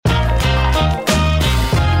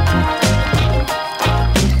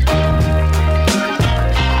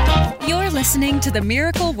listening to the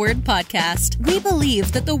Miracle Word Podcast. We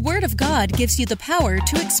believe that the Word of God gives you the power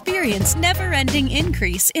to experience never-ending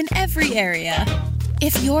increase in every area.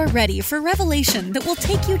 If you're ready for revelation that will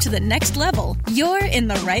take you to the next level, you're in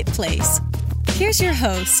the right place. Here's your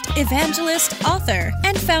host, evangelist, author,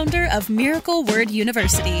 and founder of Miracle Word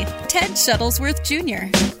University, Ted Shuttlesworth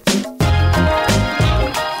Jr.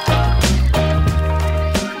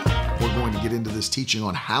 We're going to get into this teaching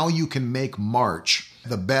on how you can make March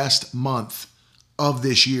the best month of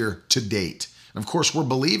this year to date. And of course, we're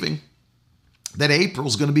believing that April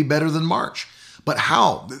is going to be better than March. But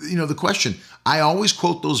how? The question, I always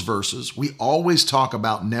quote those verses. We always talk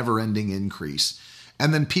about never-ending increase.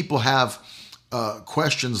 And then people have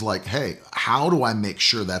questions like, hey, how do I make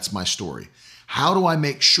sure that's my story? How do I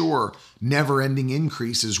make sure never-ending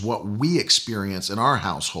increase is what we experience in our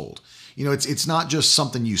household? It's not just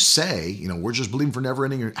something you say, we're just believing for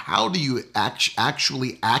never-ending. How do you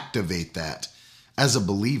actually activate that as a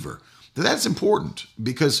believer? That's important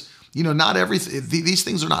because, not everything, these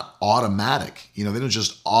things are not automatic. They don't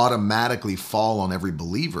just automatically fall on every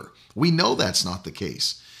believer. We know that's not the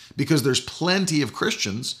case because there's plenty of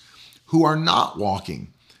Christians who are not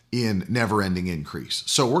walking in never-ending increase.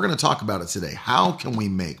 So we're going to talk about it today. How can we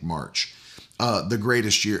make March the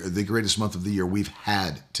greatest month of the year we've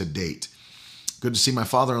had to date? Good to see my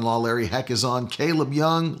father-in-law, Larry Heck, is on. Caleb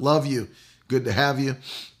Young, love you. Good to have you.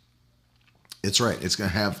 It's right.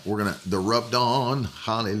 The rubbed on.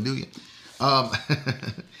 Hallelujah.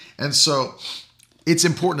 And so it's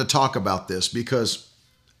important to talk about this because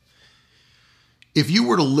if you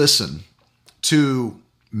were to listen to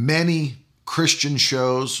many Christian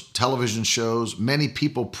shows, television shows, many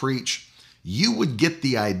people preach, you would get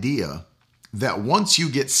the idea that once you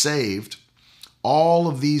get saved, all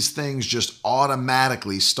of these things just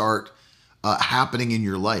automatically start happening in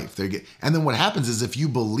your life. And then what happens is if you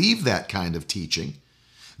believe that kind of teaching,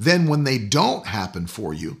 then when they don't happen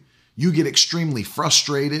for you, you get extremely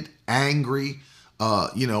frustrated, angry,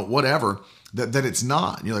 whatever, that it's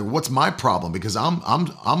not. You're like, what's my problem? Because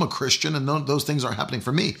I'm a Christian and those things aren't happening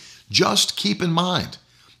for me. Just keep in mind,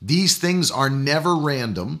 these things are never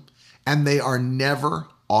random and they are never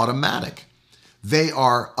automatic. They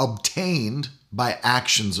are obtained by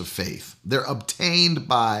actions of faith. They're obtained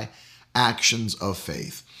by actions of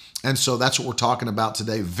faith. And so that's what we're talking about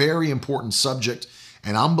today. Very important subject.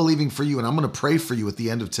 And I'm believing for you, and I'm going to pray for you at the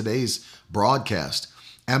end of today's broadcast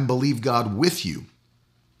and believe God with you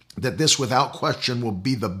that this without question will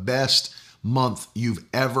be the best month you've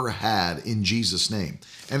ever had in Jesus' name.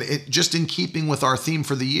 And it just in keeping with our theme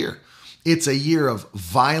for the year, it's a year of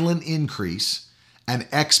violent increase and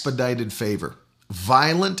expedited favor.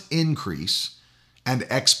 Violent increase and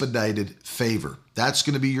expedited favor. That's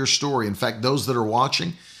going to be your story. In fact, those that are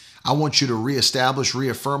watching, I want you to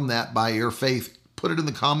reaffirm that by your faith. Put it in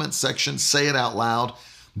the comments section. Say it out loud.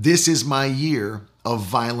 This is my year of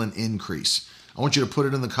violent increase. I want you to put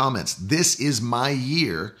it in the comments. This is my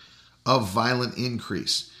year of violent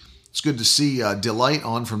increase. It's good to see Delight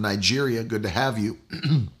on from Nigeria. Good to have you.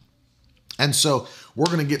 And so we're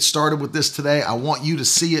going to get started with this today. I want you to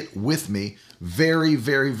see it with me. Very,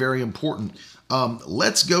 very, very important.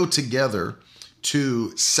 Let's go together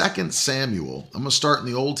to 2 Samuel. I'm going to start in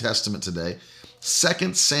the Old Testament today.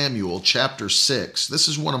 2 Samuel chapter 6. This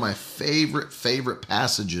is one of my favorite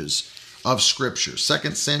passages of Scripture.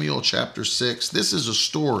 2 Samuel chapter 6. This is a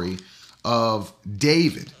story of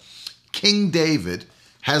David. King David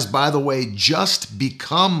has, by the way, just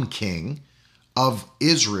become king of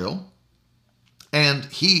Israel. And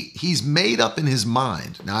he's made up in his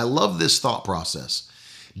mind. Now, I love this thought process.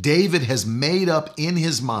 David has made up in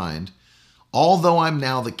his mind, although I'm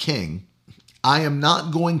now the king, I am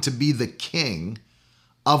not going to be the king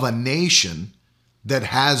of a nation that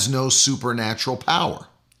has no supernatural power.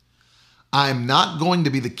 I'm not going to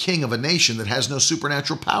be the king of a nation that has no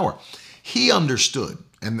supernatural power. He understood,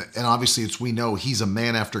 and obviously we know he's a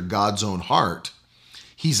man after God's own heart.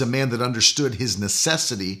 He's a man that understood his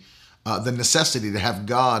necessity, the necessity to have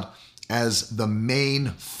God as the main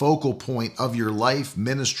focal point of your life,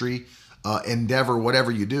 ministry, endeavor,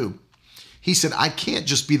 whatever you do. He said, I can't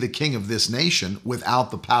just be the king of this nation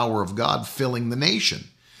without the power of God filling the nation.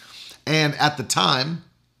 And at the time,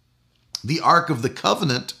 the Ark of the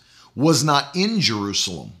Covenant was not in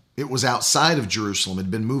Jerusalem. It was outside of Jerusalem. It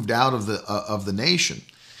had been moved out of the nation.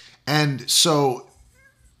 And so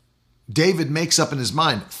David makes up in his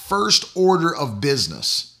mind, first order of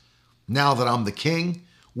business. Now that I'm the king,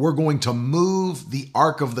 we're going to move the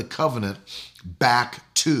Ark of the Covenant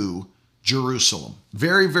back to Jerusalem.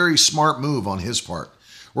 Very, very smart move on his part.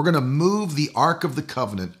 We're going to move the Ark of the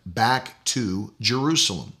Covenant back to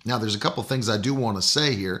Jerusalem. Now, there's a couple things I do want to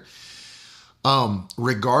say here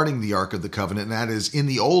regarding the Ark of the Covenant, and that is in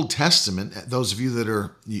the Old Testament. Those of you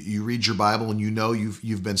that you read your Bible and you know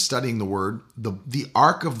you've been studying the Word, the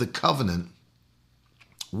Ark of the Covenant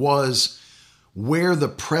was where the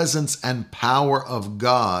presence and power of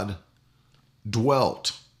God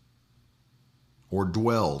dwelt.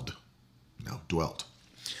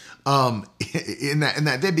 In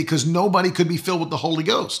that day, because nobody could be filled with the Holy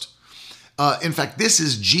Ghost. In fact, this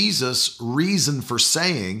is Jesus' reason for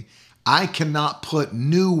saying, I cannot put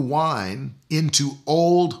new wine into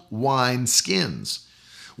old wine skins.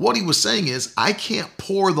 What he was saying is, I can't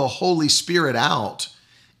pour the Holy Spirit out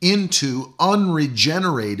into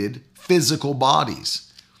unregenerated physical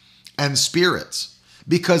bodies and spirits,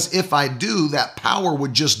 because if I do, that power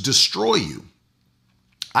would just destroy you.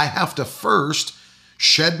 I have to first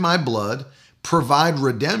shed my blood, provide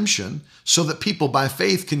redemption so that people by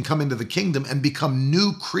faith can come into the kingdom and become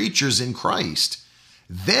new creatures in Christ.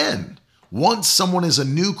 Then, once someone is a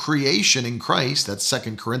new creation in Christ, that's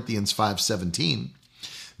 2 Corinthians 5:17,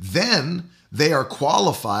 then they are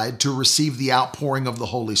qualified to receive the outpouring of the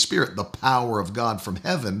Holy Spirit. The power of God from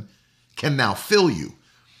heaven can now fill you.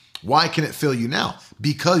 Why can it fill you now?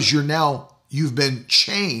 Because you've been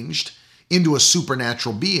changed into a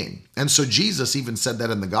supernatural being. And so Jesus even said that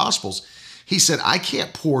in the Gospels. He said, I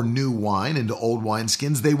can't pour new wine into old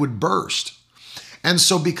wineskins. They would burst. And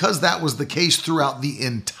so because that was the case throughout the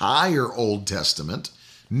entire Old Testament,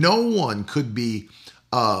 no one could be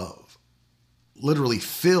literally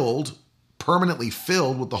permanently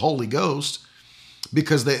filled with the Holy Ghost,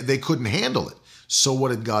 because they couldn't handle it. So what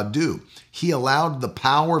did God do? He allowed the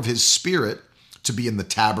power of his Spirit to be in the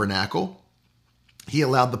tabernacle. He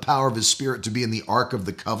allowed the power of his Spirit to be in the Ark of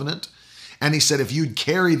the Covenant. And he said, if you'd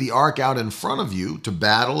carry the Ark out in front of you to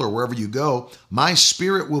battle or wherever you go, my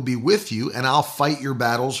Spirit will be with you and I'll fight your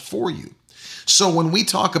battles for you. So when we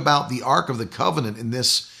talk about the Ark of the Covenant in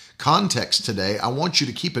this context today, I want you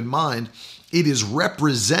to keep in mind, it is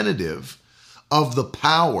representative of the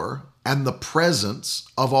power and the presence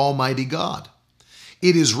of Almighty God.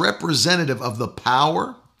 It is representative of the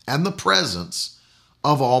power and the presence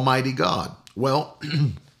of Almighty God. Well,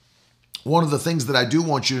 one of the things that I do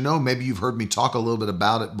want you to know, maybe you've heard me talk a little bit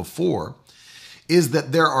about it before, is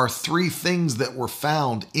that there are three things that were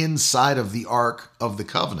found inside of the Ark of the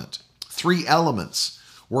Covenant. Three elements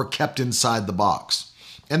were kept inside the box.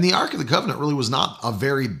 And the Ark of the Covenant really was not a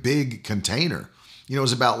very big container. It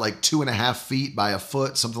was about like 2.5 feet by a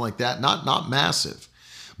foot, something like that. Not massive,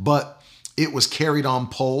 but it was carried on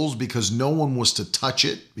poles because no one was to touch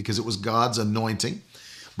it because it was God's anointing.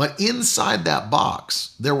 But inside that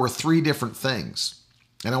box, there were three different things.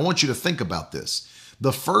 And I want you to think about this.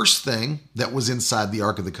 The first thing that was inside the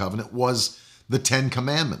Ark of the Covenant was the 10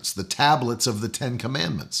 Commandments, the tablets of the 10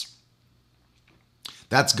 Commandments.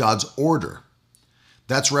 That's God's order.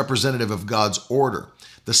 That's representative of God's order.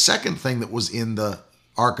 The second thing that was in the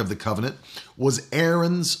Ark of the Covenant was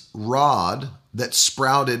Aaron's rod that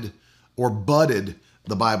sprouted or budded,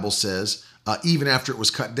 the Bible says. Even after it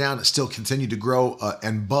was cut down, it still continued to grow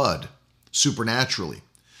and bud supernaturally.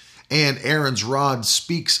 And Aaron's rod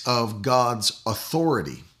speaks of God's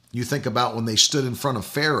authority. You think about when they stood in front of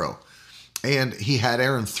Pharaoh and he had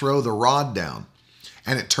Aaron throw the rod down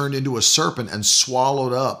and it turned into a serpent and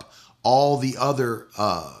swallowed up all the other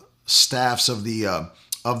staffs of the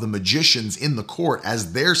magicians in the court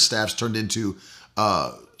as their staffs turned into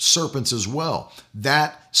serpents as well.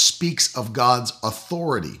 That speaks of God's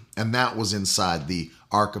authority, and that was inside the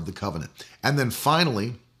Ark of the Covenant. And then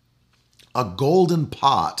finally, a golden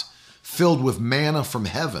pot filled with manna from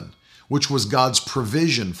heaven, which was God's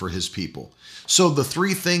provision for his people. So the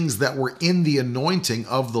three things that were in the anointing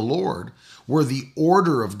of the Lord were the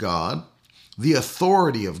order of God, the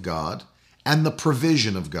authority of God, and the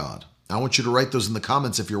provision of God. I want you to write those in the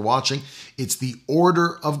comments if you're watching. It's the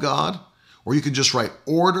order of God, or you can just write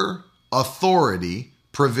order, authority,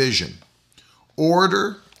 provision.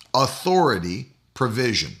 Order, authority,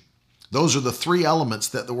 provision. Those are the three elements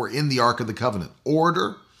that were in the Ark of the Covenant.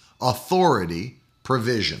 Order, authority,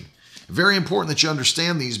 provision. Very important that you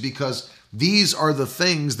understand these, because these are the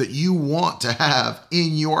things that you want to have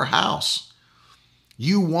in your house.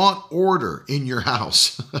 You want order in your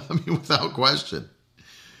house. I mean, without question.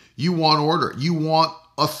 You want order. You want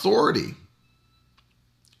authority.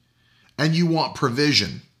 And you want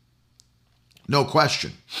provision. No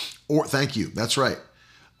question. Thank you. That's right.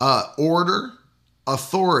 Order,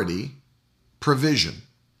 authority, provision.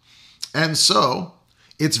 And so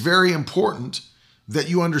it's very important that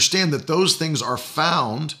you understand that those things are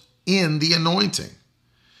found in the anointing.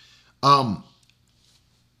 Now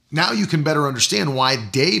you can better understand why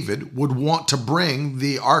David would want to bring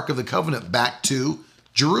the Ark of the Covenant back to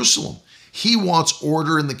Jerusalem. He wants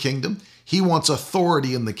order in the kingdom. He wants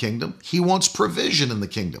authority in the kingdom. He wants provision in the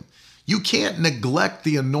kingdom. You can't neglect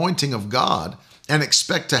the anointing of God and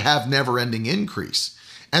expect to have never-ending increase.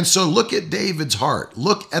 And so look at David's heart.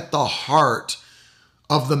 Look at the heart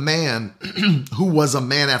of the man who was a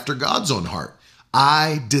man after God's own heart.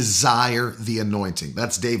 I desire the anointing.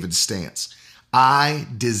 That's David's stance. I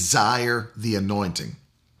desire the anointing.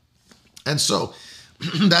 And so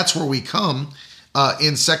that's where we come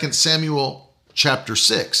in 2 Samuel chapter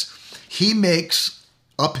 6. He makes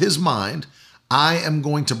up his mind, I am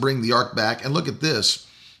going to bring the ark back. And look at this.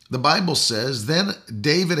 The Bible says, then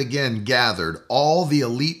David again gathered all the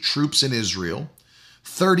elite troops in Israel,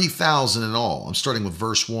 30,000 in all. I'm starting with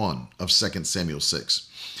verse 1 of 2 Samuel 6.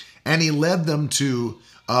 And he led them to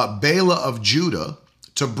Bela of Judah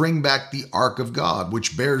to bring back the ark of God,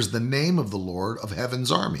 which bears the name of the Lord of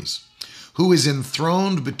heaven's armies, who is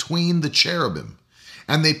enthroned between the cherubim.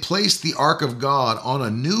 And they placed the ark of God on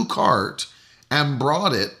a new cart and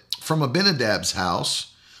brought it from Abinadab's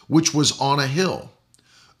house, which was on a hill.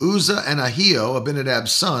 Uzzah and Ahio,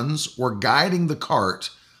 Abinadab's sons, were guiding the cart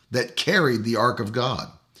that carried the ark of God.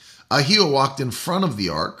 Ahio walked in front of the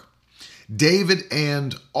ark. David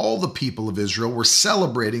and all the people of Israel were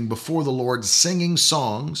celebrating before the Lord, singing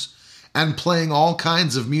songs and playing all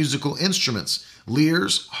kinds of musical instruments,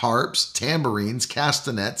 lyres, harps, tambourines,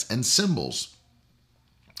 castanets, and cymbals.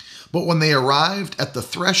 But when they arrived at the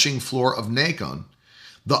threshing floor of Nacon,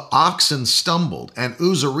 the oxen stumbled, and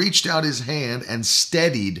Uzzah reached out his hand and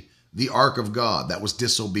steadied the ark of God. That was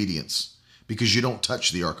disobedience, because you don't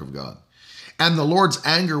touch the ark of God. And the Lord's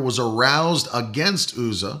anger was aroused against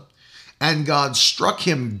Uzzah, and God struck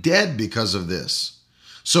him dead because of this.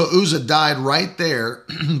 So Uzzah died right there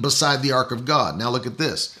beside the ark of God. Now look at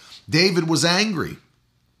this. David was angry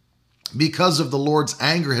because of the Lord's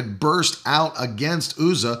anger had burst out against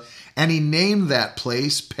Uzzah, and he named that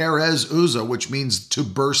place Perez Uzzah, which means to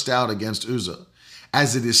burst out against Uzzah,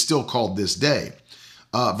 as it is still called this day.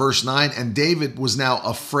 Verse 9, and David was now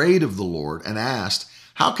afraid of the Lord and asked,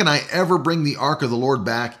 how can I ever bring the ark of the Lord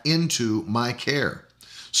back into my care?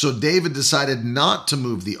 So David decided not to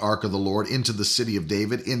move the ark of the Lord into the city of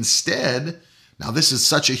David. Instead, now this is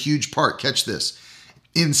such a huge part, catch this.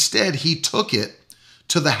 Instead, he took it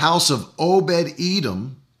to the house of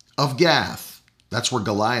Obed-Edom of Gath. That's where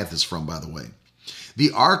Goliath is from, by the way.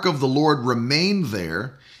 The ark of the Lord remained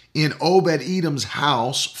there in Obed-Edom's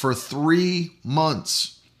house for 3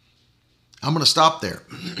 months. I'm going to stop there.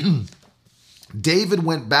 David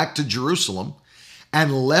went back to Jerusalem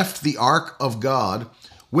and left the ark of God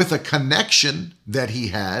with a connection that he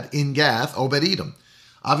had in Gath, Obed-Edom.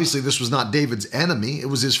 Obviously, this was not David's enemy. It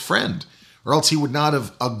was his friend, or else he would not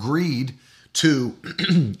have agreed to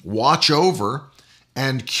watch over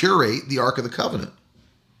and curate the Ark of the Covenant.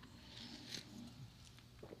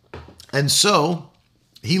 And so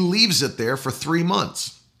he leaves it there for 3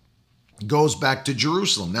 months, goes back to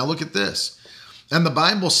Jerusalem. Now look at this. And the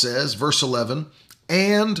Bible says, verse 11,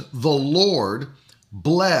 and the Lord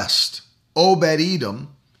blessed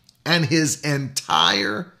Obed-Edom and his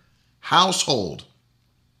entire household.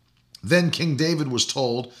 Then King David was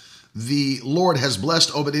told, the Lord has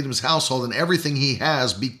blessed Obed-Edom's household and everything he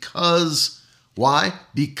has because, why?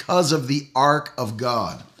 Because of the ark of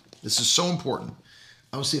God. This is so important.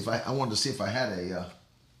 I wanted to see if I had a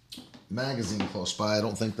magazine close by. I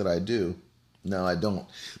don't think that I do. No, I don't.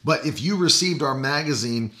 But if you received our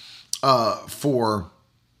magazine for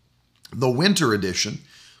the winter edition,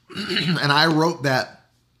 and I wrote that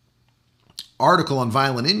article on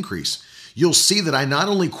violent increase, you'll see that I not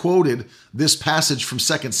only quoted this passage from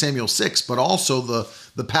 2 Samuel 6, but also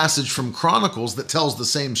the passage from Chronicles that tells the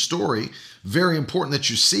same story. Very important that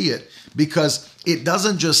you see it, because it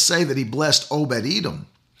doesn't just say that he blessed Obed-Edom,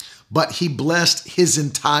 but he blessed his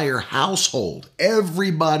entire household.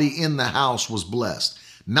 Everybody in the house was blessed.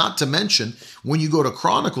 Not to mention, when you go to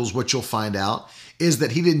Chronicles, what you'll find out is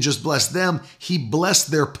that he didn't just bless them, he blessed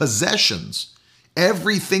their possessions.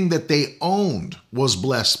 Everything that they owned was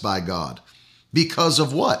blessed by God. Because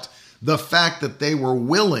of what? The fact that they were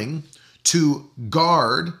willing to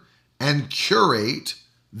guard and curate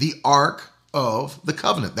the Ark of the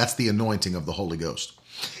Covenant. That's the anointing of the Holy Ghost.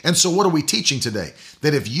 And so what are we teaching today?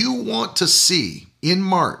 That if you want to see in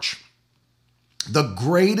March the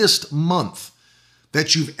greatest month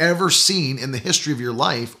that you've ever seen in the history of your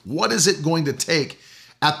life, what is it going to take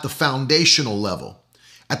at the foundational level?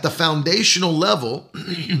 At the foundational level,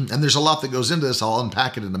 and there's a lot that goes into this, I'll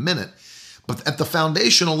unpack it in a minute, but at the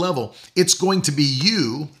foundational level, it's going to be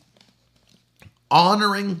you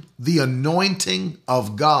honoring the anointing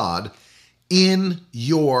of God in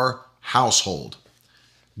your household.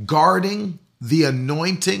 Guarding the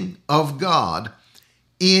anointing of God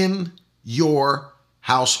in your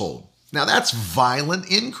household. Now that's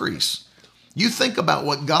violent increase. You think about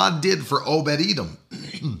what God did for Obed-Edom.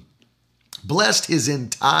 Blessed his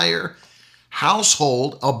entire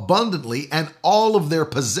household abundantly and all of their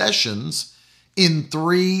possessions in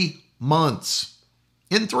 3 months.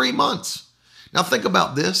 In 3 months. Now think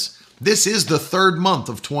about this. This is the third month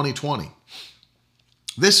of 2020.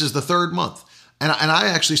 This is the third month. And I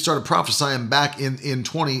actually started prophesying back in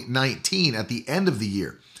 2019 at the end of the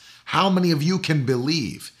year. How many of you can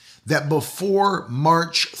believe that before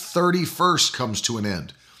March 31st comes to an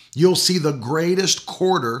end, you'll see the greatest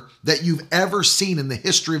quarter that you've ever seen in the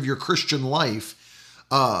history of your Christian life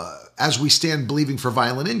as we stand believing for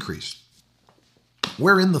violent increase?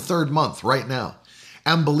 We're in the third month right now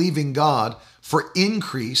and believing God for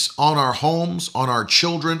increase on our homes, on our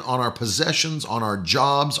children, on our possessions, on our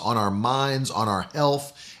jobs, on our minds, on our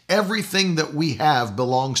health. Everything that we have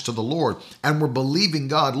belongs to the Lord. And we're believing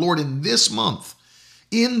God, Lord, in this month,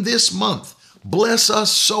 bless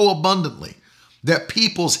us so abundantly that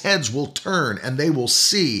people's heads will turn and they will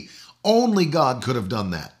see only God could have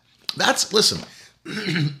done that. Listen,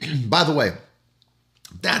 by the way,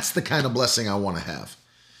 that's the kind of blessing I want to have.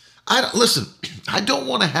 I don't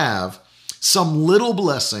want to have some little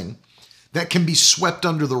blessing that can be swept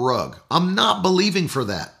under the rug. I'm not believing for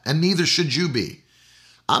that, and neither should you be.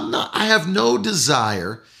 I have no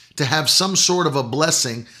desire to have some sort of a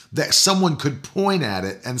blessing that someone could point at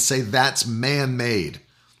it and say that's man-made.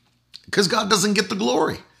 Because God doesn't get the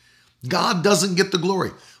glory. God doesn't get the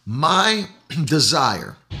glory. My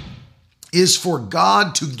desire is for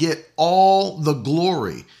God to get all the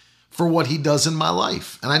glory for what he does in my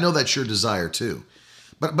life. And I know that's your desire too.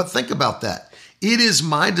 But think about that. It is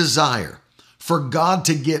my desire for God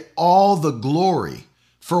to get all the glory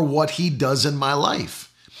for what he does in my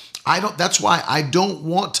life. That's why I don't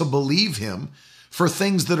want to believe him for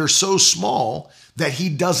things that are so small that he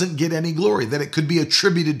doesn't get any glory, that it could be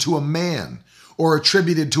attributed to a man or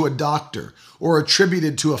attributed to a doctor or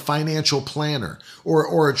attributed to a financial planner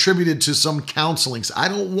or attributed to some counseling. I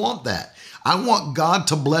don't want that. I want God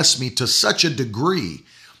to bless me to such a degree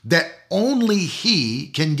that only he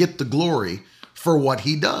can get the glory for what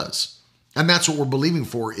he does. And that's what we're believing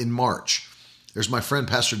for in March. There's my friend,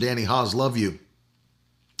 Pastor Danny Haas. Love you.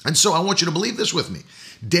 And so I want you to believe this with me.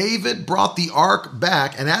 David brought the ark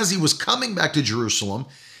back, and as he was coming back to Jerusalem,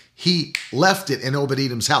 he left it in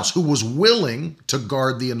Obed-Edom's house, who was willing to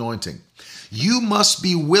guard the anointing. You must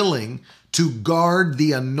be willing to guard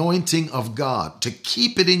the anointing of God, to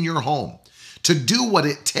keep it in your home, to do what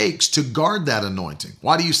it takes to guard that anointing.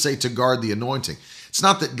 Why do you say to guard the anointing? It's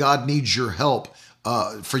not that God needs your help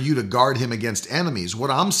for you to guard him against enemies.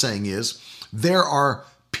 What I'm saying is there are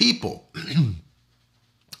people,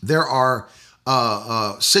 there are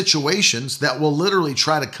situations that will literally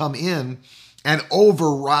try to come in and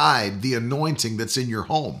override the anointing that's in your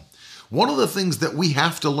home. One of the things that we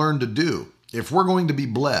have to learn to do if we're going to be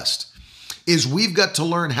blessed is we've got to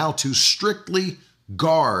learn how to strictly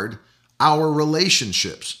guard our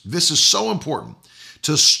relationships. This is so important,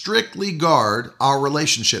 to strictly guard our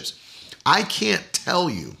relationships. I can't tell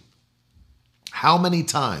you how many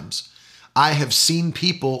times I have seen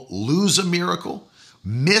people lose a miracle,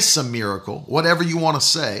 miss a miracle, whatever you want to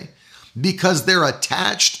say, because they're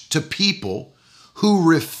attached to people who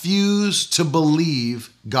refuse to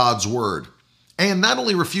believe God's word. And not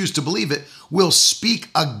only refuse to believe it, will speak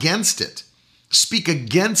against it, speak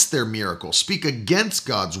against their miracle, speak against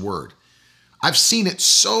God's word. I've seen it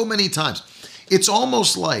so many times. It's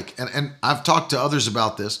almost like, and I've talked to others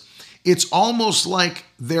about this, it's almost like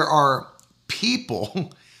there are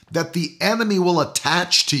people that the enemy will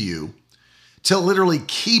attach to you to literally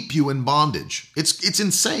keep you in bondage. It's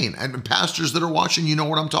insane. And pastors that are watching, you know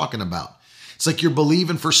what I'm talking about. It's like you're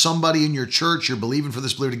believing for somebody in your church, you're believing for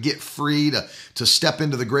this believer to get free, to step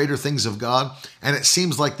into the greater things of God. And it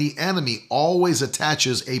seems like the enemy always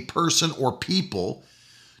attaches a person or people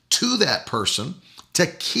to that person to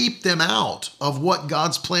keep them out of what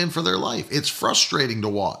God's planned for their life. It's frustrating to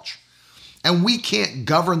watch. And we can't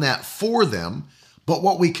govern that for them, but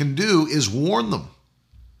what we can do is warn them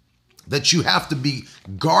that you have to be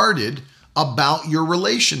guarded about your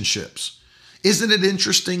relationships. Isn't it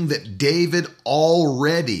interesting that David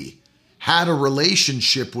already had a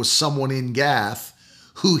relationship with someone in Gath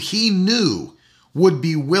who he knew would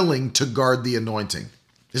be willing to guard the anointing?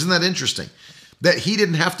 Isn't that interesting? That he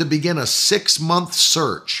didn't have to begin a 6-month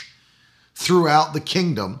search throughout the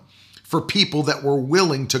kingdom for people that were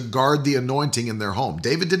willing to guard the anointing in their home.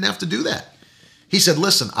 David didn't have to do that. He said,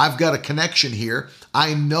 listen, I've got a connection here.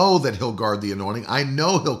 I know that he'll guard the anointing. I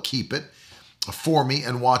know he'll keep it for me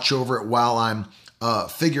and watch over it while I'm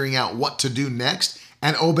figuring out what to do next.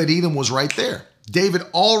 And Obed-Edom was right there. David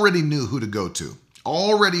already knew who to go to,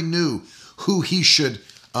 already knew who he should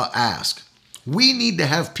ask. We need to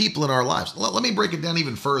have people in our lives. Let me break it down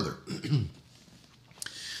even further.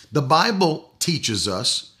 The Bible teaches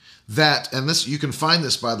us that, and this you can find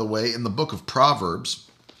this, by the way, in the book of Proverbs,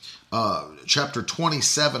 chapter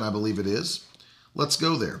 27, I believe it is. Let's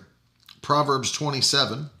go there. Proverbs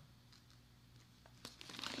 27.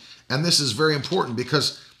 And this is very important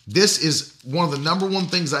because this is one of the number one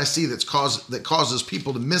things I see that causes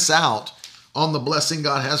people to miss out on the blessing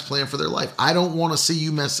God has planned for their life. I don't want to see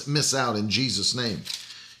you miss out in Jesus' name.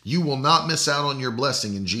 You will not miss out on your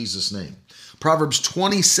blessing in Jesus' name. Proverbs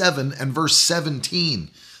 27 and verse 17.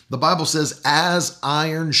 The Bible says, as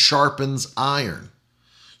iron sharpens iron,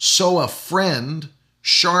 so a friend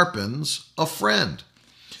sharpens a friend.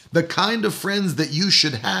 The kind of friends that you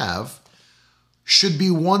should have should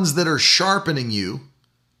be ones that are sharpening you,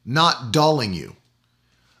 not dulling you.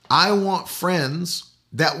 I want friends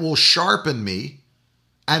that will sharpen me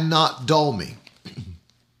and not dull me.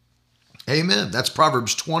 Amen. That's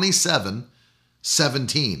Proverbs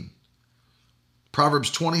 27:17.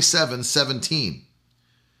 Proverbs 27:17.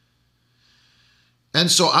 And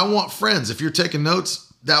so I want friends. If you're taking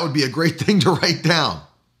notes, that would be a great thing to write down.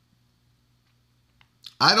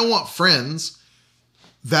 I don't want friends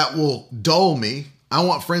that will dull me. I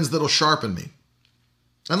want friends that'll sharpen me.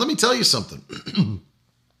 And let me tell you something.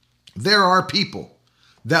 There are people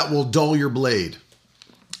that will dull your blade.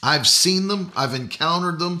 I've seen them. I've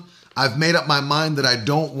encountered them. I've made up my mind that I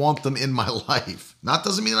don't want them in my life. That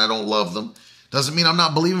doesn't mean I don't love them. Doesn't mean I'm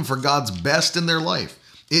not believing for God's best in their life.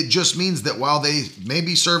 It just means that while they may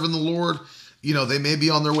be serving the Lord, they may be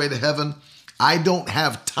on their way to heaven, I don't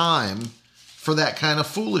have time for that kind of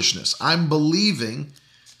foolishness. I'm believing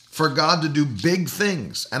for God to do big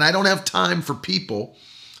things. And I don't have time for people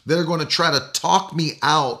that are going to try to talk me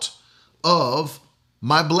out of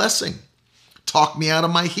my blessing, talk me out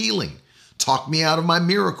of my healing, talk me out of my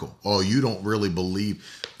miracle. Oh, you don't really believe.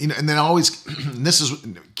 And then always,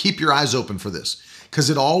 keep your eyes open for this, because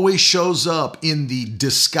it always shows up in the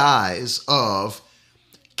disguise of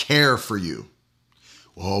care for you.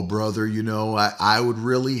 Oh, brother, I would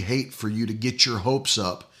really hate for you to get your hopes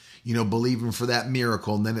up, believing for that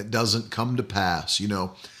miracle, and then it doesn't come to pass.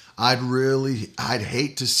 I'd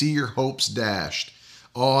hate to see your hopes dashed.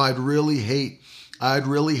 Oh, I'd really hate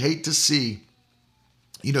to see,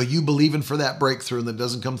 you believing for that breakthrough and that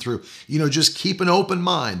doesn't come through. Just keep an open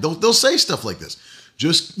mind. They'll say stuff like this.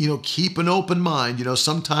 Just, keep an open mind.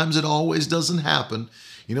 Sometimes it always doesn't happen.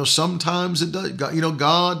 Sometimes it does.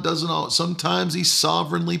 God doesn't. Sometimes he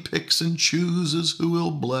sovereignly picks and chooses who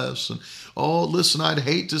he'll bless. And, oh, listen, I'd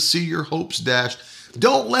hate to see your hopes dashed.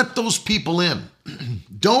 Don't let those people in.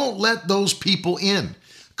 Don't let those people in.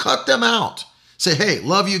 Cut them out. Say, hey,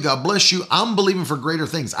 love you. God bless you. I'm believing for greater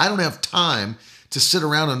things. I don't have time to sit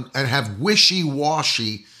around and have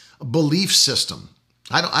wishy-washy belief system.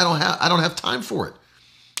 I don't have time for it.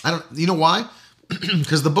 You know why?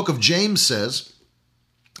 Because the book of James says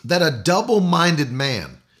that a double-minded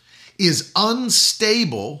man is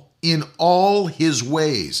unstable in all his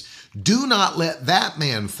ways. Do not let that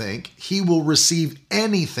man think he will receive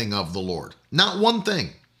anything of the Lord. Not one thing.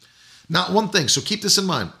 Not one thing. So keep this in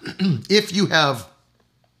mind. If you have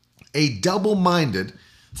a double-minded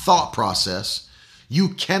thought process, you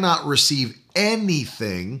cannot receive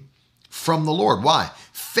anything from the Lord. Why?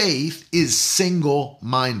 Faith is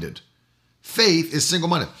single-minded. Faith is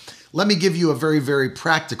single-minded. Let me give you a very, very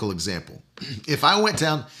practical example. If I went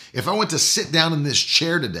to sit down in this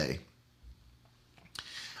chair today,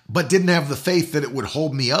 but didn't have the faith that it would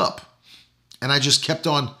hold me up, and I just kept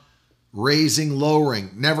on raising,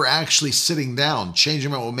 lowering, never actually sitting down,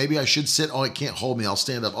 changing my, well, maybe I should sit. Oh, it can't hold me. I'll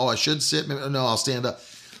stand up. Oh, I should sit. Maybe, no, I'll stand up.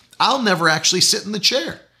 I'll never actually sit in the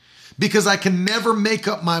chair because I can never make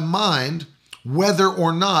up my mind whether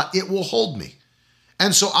or not it will hold me.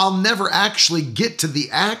 And so I'll never actually get to the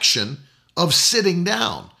action of sitting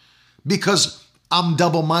down because I'm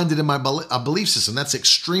double-minded in my belief system. That's an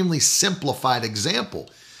extremely simplified example.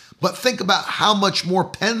 But think about how much more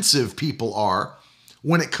pensive people are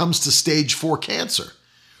when it comes to stage 4 cancer,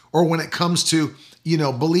 or when it comes to,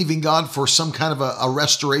 believing God for some kind of a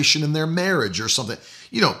restoration in their marriage or something,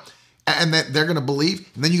 and that they're going to believe.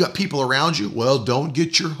 And then you got people around you. Well, don't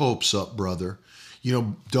get your hopes up, brother.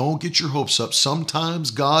 Don't get your hopes up.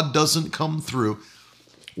 Sometimes God doesn't come through.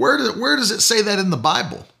 Where does it say that in the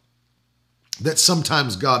Bible? that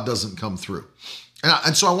sometimes God doesn't come through.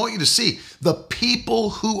 And so I want you to see the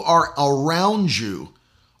people who are around you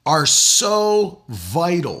are so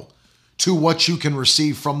vital to what you can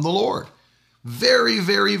receive from the Lord. Very,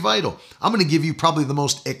 very vital. I'm going to give you probably the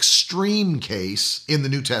most extreme case in the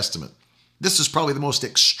New Testament. This is probably the most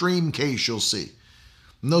extreme case you'll see.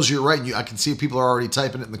 And those of you writing, I can see people are already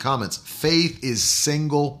typing it in the comments. Faith is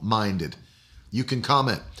single-minded. You can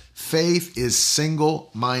comment. Faith is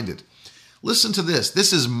single-minded. Listen to this.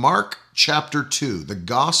 This is Mark chapter 2, the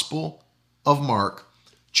Gospel of Mark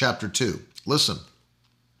chapter 2. Listen.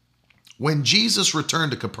 When Jesus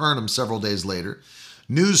returned to Capernaum several days later,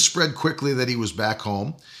 news spread quickly that he was back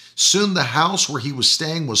home. Soon the house where he was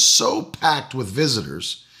staying was so packed with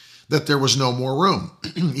visitors that there was no more room,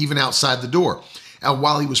 even outside the door. And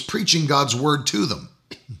while he was preaching God's word to them.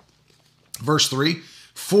 Verse 3,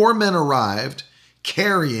 4 men arrived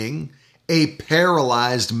carrying a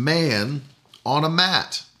paralyzed man on a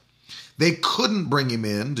mat. They couldn't bring him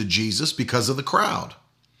in to Jesus because of the crowd.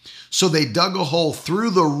 So they dug a hole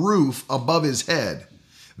through the roof above his head.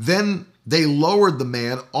 Then they lowered the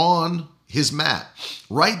man on his mat,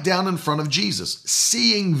 right down in front of Jesus.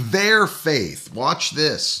 Seeing their faith, watch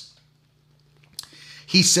this.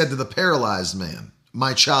 He said to the paralyzed man,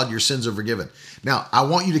 "My child, your sins are forgiven." Now, I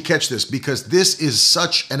want you to catch this because this is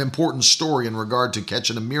such an important story in regard to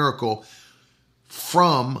catching a miracle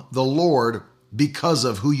from the Lord because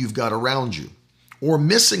of who you've got around you, or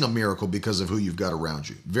missing a miracle because of who you've got around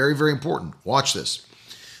you. Very, very important. Watch this.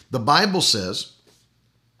 The Bible says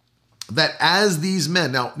that as these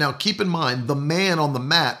men, now keep in mind, the man on the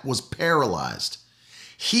mat was paralyzed.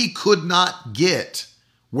 He could not get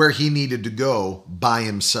where he needed to go by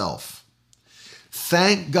himself.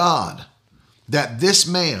 Thank God that this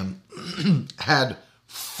man had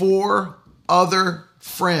 4 other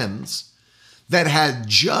friends that had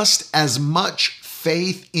just as much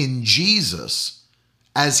faith in Jesus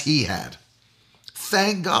as he had.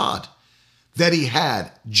 Thank God that he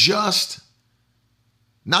had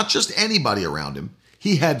not just anybody around him,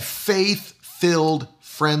 he had faith-filled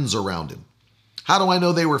friends around him. How do I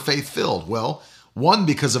know they were faith-filled? Well, 1,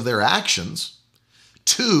 because of their actions.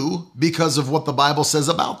 2, because of what the Bible says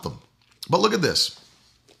about them. But look at this.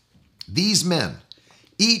 These men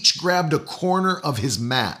each grabbed a corner of his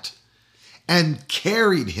mat and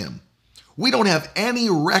carried him. We don't have any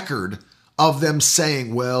record of them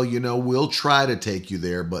saying, well, we'll try to take you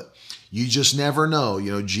there, but you just never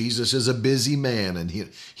know. Jesus is a busy man and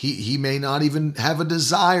he may not even have a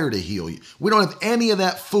desire to heal you. We don't have any of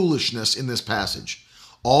that foolishness in this passage.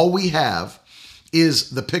 All we have is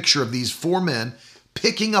the picture of these 4 men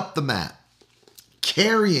picking up the mat,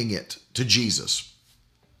 carrying it to Jesus.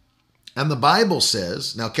 And the Bible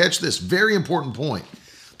says, now catch this, very important point.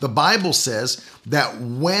 The Bible says that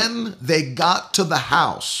when they got to the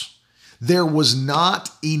house, there was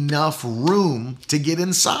not enough room to get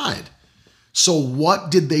inside. So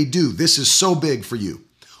what did they do? This is so big for you.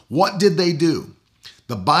 What did they do?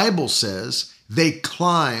 The Bible says they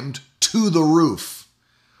climbed to the roof.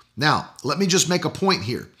 Now, let me just make a point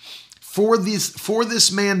here. For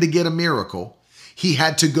this man to get a miracle, he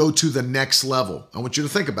had to go to the next level. I want you to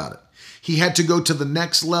think about it. He had to go to the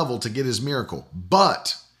next level to get his miracle.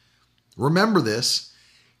 But remember this,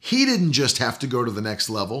 he didn't just have to go to the next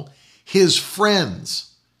level. His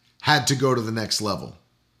friends had to go to the next level.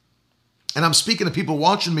 And I'm speaking to people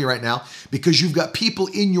watching me right now because you've got people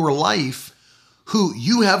in your life who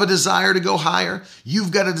you have a desire to go higher.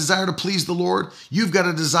 You've got a desire to please the Lord. You've got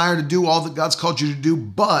a desire to do all that God's called you to do.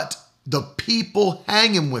 But the people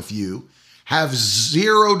hanging with you have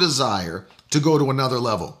zero desire to go to another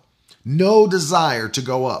level. No desire to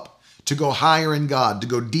go up, to go higher in God, to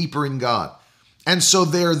go deeper in God. And so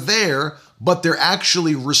they're there, but they're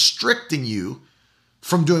actually restricting you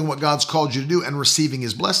from doing what God's called you to do and receiving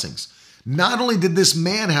his blessings. Not only did this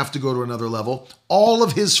man have to go to another level, all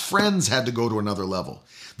of his friends had to go to another level.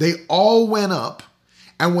 They all went up,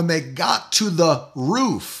 and when they got to the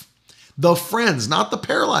roof, the friends, not the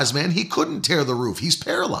paralyzed man, he couldn't tear the roof. He's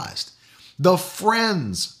paralyzed. The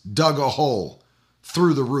friends dug a hole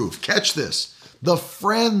through the roof. Catch this. The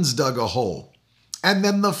friends dug a hole, and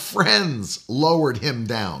then the friends lowered him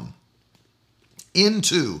down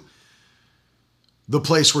into the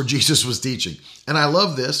place where Jesus was teaching. And I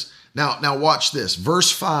love this. Now watch this.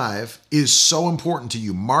 Verse 5 is so important to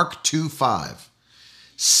you. Mark 2:5.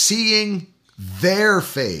 Seeing their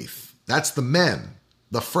faith, that's the men,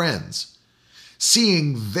 the friends.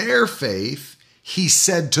 Seeing their faith, he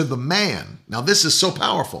said to the man. Now this is so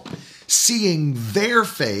powerful. Seeing their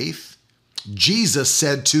faith, Jesus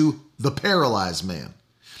said to the paralyzed man.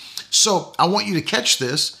 So I want you to catch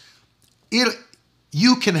this.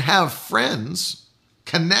 You can have friends,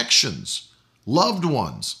 connections, loved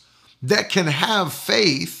ones that can have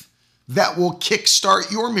faith that will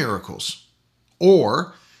kickstart your miracles.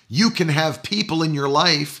 Or you can have people in your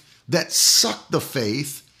life that suck the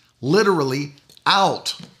faith literally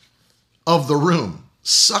out of the room,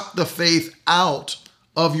 suck the faith out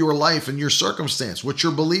of your life and your circumstance, what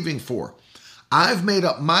you're believing for. I've made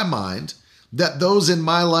up my mind that those in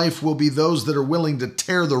my life will be those that are willing to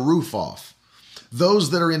tear the roof off. Those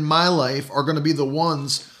that are in my life are going to be the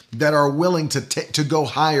ones that are willing to go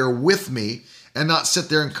higher with me and not sit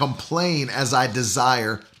there and complain as I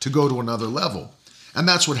desire to go to another level. And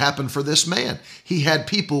that's what happened for this man. He had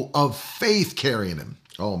people of faith carrying him.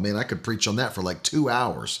 Oh man, I could preach on that for like 2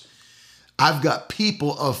 hours. I've got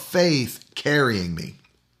people of faith carrying me.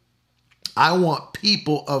 I want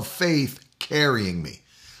people of faith carrying me.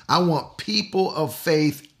 I want people of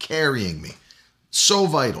faith carrying me. So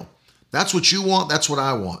vital. That's what you want. That's what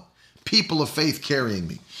I want. People of faith carrying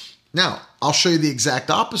me. Now, I'll show you the exact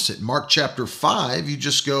opposite. Mark chapter 5, you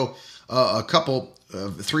just go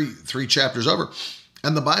three chapters over.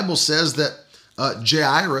 And the Bible says that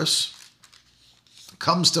Jairus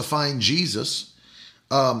comes to find Jesus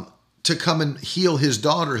to come and heal his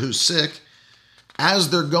daughter who's sick as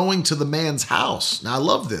they're going to the man's house. Now, I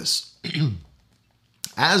love this.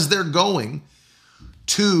 As they're going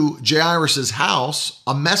to Jairus' house,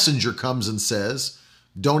 a messenger comes and says,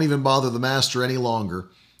 don't even bother the master any longer.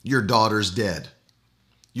 Your daughter's dead.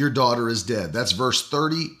 Your daughter is dead. That's verse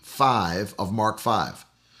 35 of Mark 5.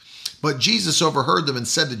 But Jesus overheard them and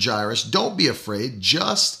said to Jairus, don't be afraid,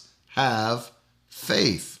 just have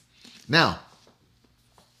faith. Now,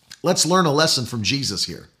 let's learn a lesson from Jesus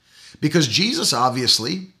here, because Jesus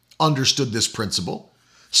obviously understood this principle.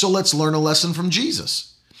 So let's learn a lesson from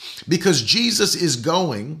Jesus, because Jesus is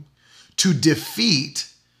going to defeat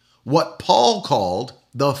what Paul called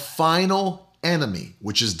the final enemy,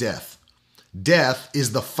 which is death. Death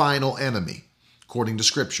is the final enemy, according to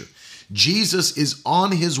Scripture. Jesus is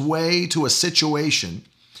on his way to a situation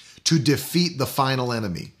to defeat the final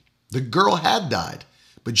enemy. The girl had died,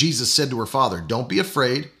 but Jesus said to her father, don't be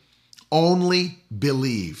afraid, only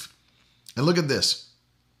believe. And look at this.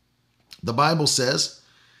 The Bible says,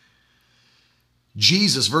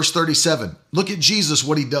 Jesus, verse 37, look at Jesus,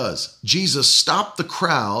 what he does. Jesus stopped the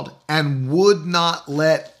crowd and would not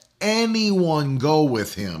let anyone go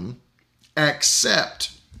with him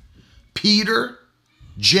except Peter,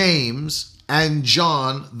 James, and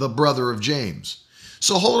John, the brother of James.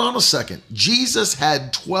 So hold on a second. Jesus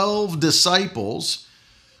had 12 disciples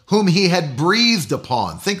whom he had breathed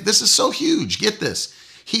upon. Think, this is so huge. Get this.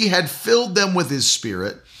 He had filled them with his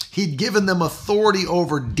Spirit. He'd given them authority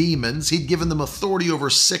over demons. He'd given them authority over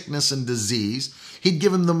sickness and disease. He'd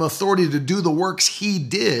given them authority to do the works he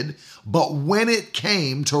did. But when it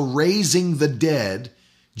came to raising the dead,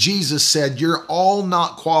 Jesus said, you're all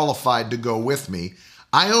not qualified to go with me.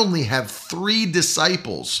 I only have 3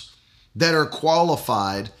 disciples that are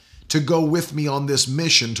qualified to go with me on this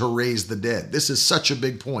mission to raise the dead. This is such a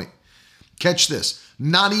big point. Catch this.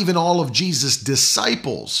 Not even all of Jesus'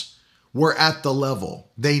 disciples were at the level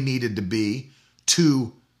they needed to be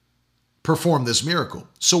to perform this miracle.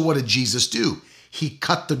 So what did Jesus do? He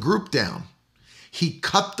cut the group down. He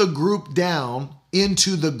cut the group down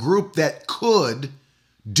into the group that could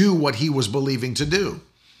do what he was believing to do.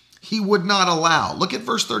 He would not allow. Look at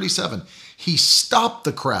verse 37. He stopped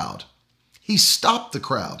the crowd. He stopped the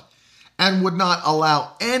crowd and would not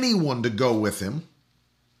allow anyone to go with him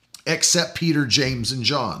except Peter, James, and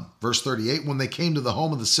John. Verse 38, when they came to the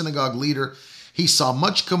home of the synagogue leader, he saw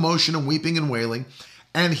much commotion and weeping and wailing,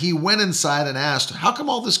 and he went inside and asked, how come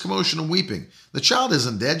all this commotion and weeping? The child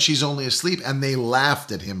isn't dead, she's only asleep. And they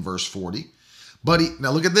laughed at him, verse 40.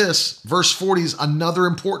 Now look at this. Verse 40 is another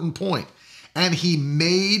important point. And he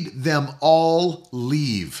made them all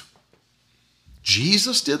leave.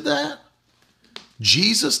 Jesus did that?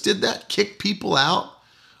 Jesus did that? Kick people out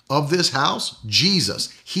of this house?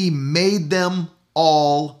 Jesus. He made them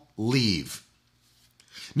all leave.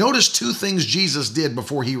 Notice 2 things Jesus did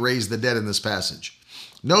before he raised the dead in this passage.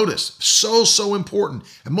 Notice, so important.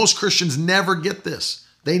 And most Christians never get this.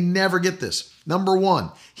 They never get this. Number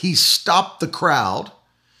 1, he stopped the crowd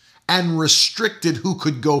and restricted who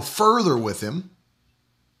could go further with him.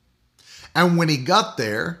 And when he got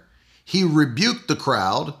there, he rebuked the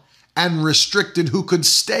crowd and restricted who could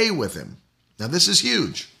stay with him. Now, this is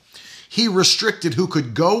huge. He restricted who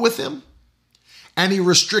could go with him, and he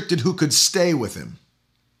restricted who could stay with him.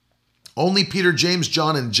 Only Peter, James,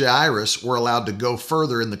 John, and Jairus were allowed to go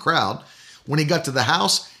further in the crowd. When he got to the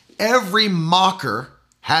house, every mocker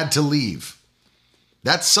had to leave.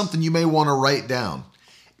 That's something you may want to write down.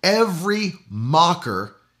 Every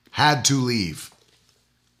mocker had to leave.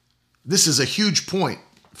 This is a huge point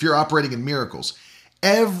if you're operating in miracles.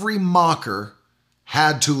 Every mocker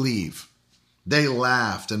had to leave. They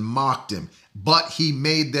laughed and mocked him, but he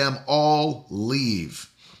made them all leave.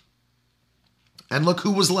 And look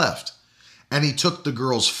who was left. And he took the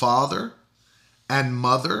girl's father and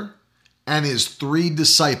mother and his 3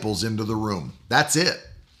 disciples into the room. That's it.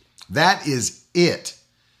 That is it.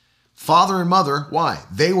 Father and mother, why?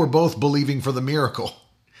 They were both believing for the miracle.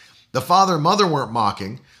 The father and mother weren't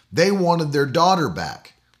mocking. They wanted their daughter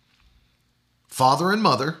back. Father and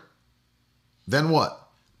mother. Then what?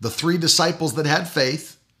 The 3 disciples that had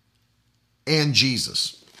faith and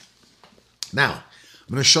Jesus. Now, I'm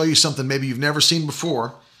going to show you something maybe you've never seen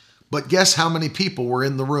before, but guess how many people were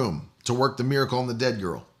in the room to work the miracle on the dead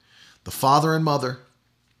girl? The father and mother,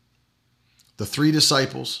 the 3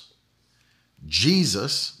 disciples,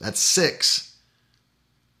 Jesus, that's 6,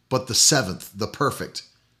 but the 7th, the perfect,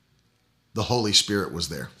 the Holy Spirit was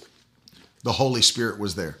there. The Holy Spirit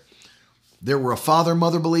was there. There were a father,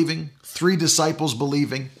 mother believing, 3 disciples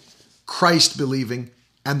believing, Christ believing,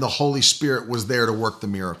 and the Holy Spirit was there to work the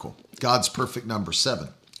miracle. God's perfect number, 7,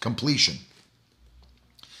 completion.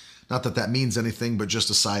 Not that that means anything, but just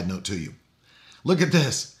a side note to you. Look at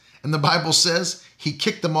this. And the Bible says he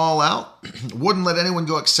kicked them all out, wouldn't let anyone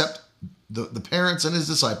go except the parents and his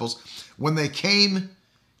disciples. When they came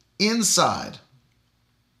inside,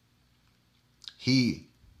 he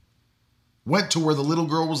went to where the little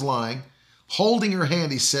girl was lying. Holding her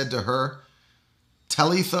hand, he said to her,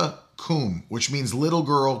 Talitha cum, which means little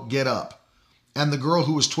girl, get up. And the girl,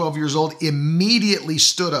 who was 12 years old, immediately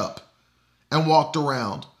stood up and walked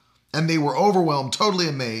around. And they were overwhelmed, totally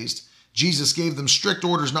amazed. Jesus gave them strict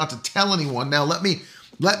orders not to tell anyone. Now let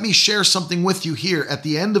me share something with you here at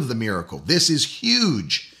the end of the miracle. This is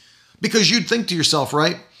huge, because you'd think to yourself,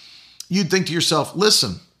 right? You'd think to yourself,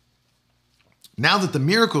 listen, now that the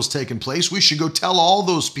miracle's taken place, we should go tell all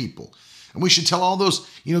those people. And we should tell all those,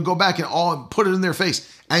 go back and all put it in their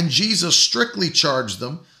face. And Jesus strictly charged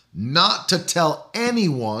them not to tell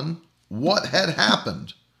anyone what had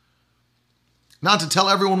happened. Not to tell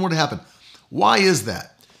everyone what happened. Why is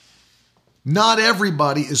that? Not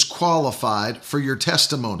everybody is qualified for your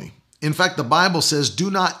testimony. In fact, the Bible says, do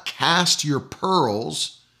not cast your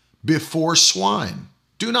pearls before swine.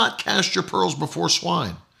 Do not cast your pearls before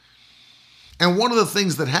swine. And one of the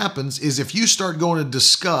things that happens is if you start going to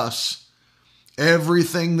discuss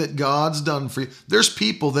everything that God's done for you, there's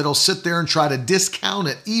people that'll sit there and try to discount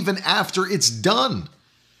it even after it's done.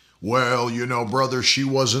 Well, brother, she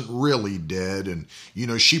wasn't really dead. And,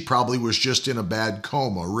 she probably was just in a bad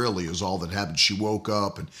coma, really, is all that happened. She woke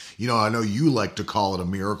up and, I know you like to call it a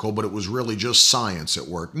miracle, but it was really just science at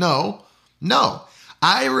work. No.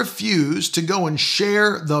 I refuse to go and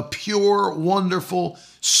share the pure, wonderful,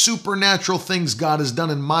 supernatural things God has done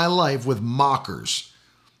in my life with mockers.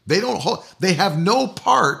 They have no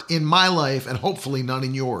part in my life and hopefully none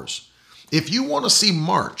in yours. If you want to see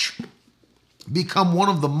March become one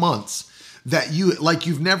of the months that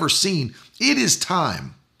you've never seen, it is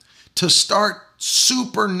time to start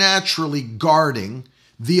supernaturally guarding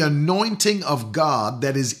the anointing of God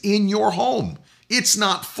that is in your home. It's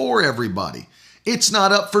not for everybody. It's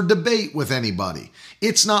not up for debate with anybody.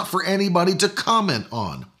 It's not for anybody to comment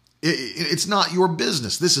on. It's not your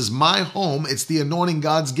business. This is my home. It's the anointing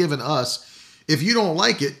God's given us. If you don't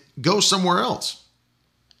like it, go somewhere else.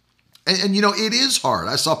 And it is hard.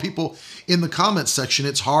 I saw people in the comments section,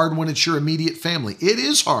 it's hard when it's your immediate family. It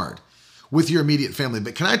is hard with your immediate family.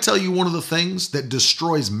 But can I tell you one of the things that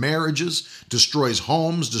destroys marriages, destroys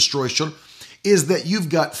homes, destroys children, is that you've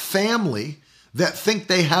got family that think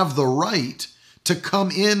they have the right to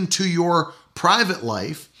come into your private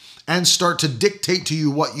life and start to dictate to you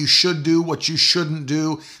what you should do, what you shouldn't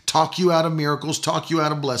do, talk you out of miracles, talk you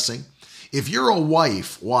out of blessing. If you're a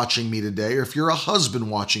wife watching me today, or if you're a husband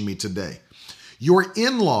watching me today, your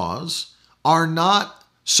in-laws are not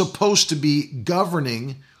supposed to be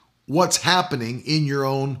governing what's happening in your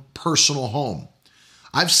own personal home.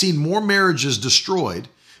 I've seen more marriages destroyed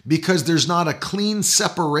because there's not a clean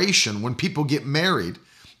separation when people get married,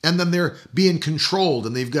 and then they're being controlled,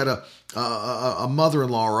 and they've got a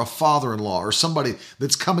mother-in-law or a father-in-law or somebody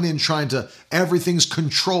that's coming in trying to, everything's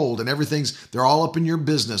controlled and they're all up in your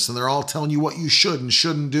business and they're all telling you what you should and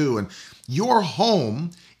shouldn't do. And your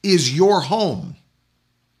home is your home,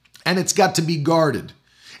 and it's got to be guarded.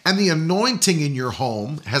 And the anointing in your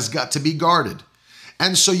home has got to be guarded.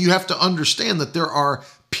 And so you have to understand that there are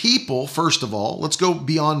people, first of all, let's go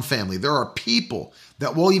beyond family. There are people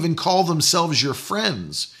that will even call themselves your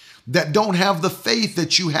friends that don't have the faith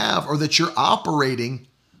that you have, or that you're operating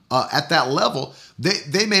at that level.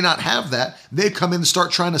 They may not have that. They come in and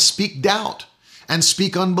start trying to speak doubt and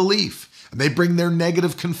speak unbelief. And they bring their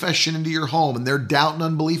negative confession into your home and their doubt and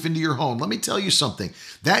unbelief into your home. Let me tell you something.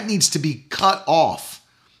 That needs to be cut off.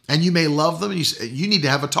 And you may love them, and you need to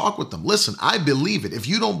have a talk with them. Listen, I believe it. If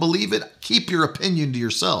you don't believe it, keep your opinion to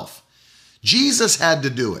yourself. Jesus had to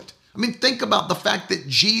do it. I mean, think about the fact that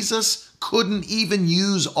Jesus couldn't even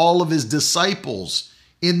use all of his disciples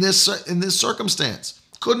in this circumstance.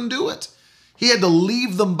 Couldn't do it. He had to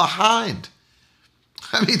leave them behind.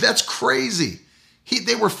 I mean, that's crazy.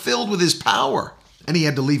 They were filled with his power, and he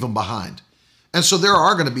had to leave them behind. And so there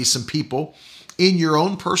are going to be some people in your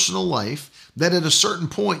own personal life that at a certain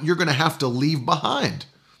point you're going to have to leave behind,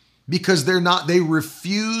 because they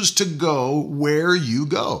refuse to go where you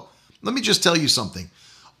go. Let me just tell you something.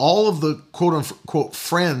 All of the quote unquote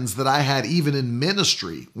friends that I had, even in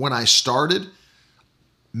ministry when I started,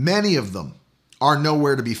 many of them are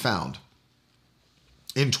nowhere to be found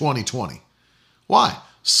in 2020. Why?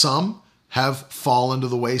 Some have fallen to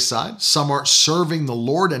the wayside. Some aren't serving the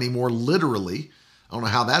Lord anymore, literally. I don't know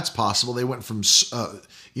how that's possible. They went from,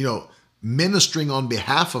 ministering on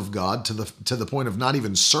behalf of God to the point of not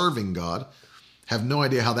even serving God. Have no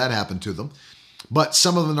idea how that happened to them. But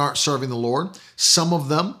some of them aren't serving the Lord. Some of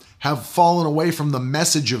them have fallen away from the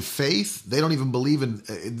message of faith. They don't even believe in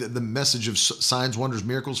the message of signs, wonders,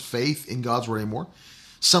 miracles, faith in God's word anymore.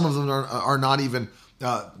 Some of them are not even,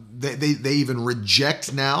 they even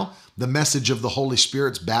reject now the message of the Holy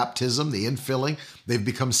Spirit's baptism, the infilling. They've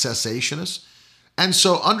become cessationists. And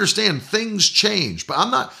so understand, things change. But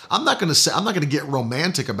I'm not going to get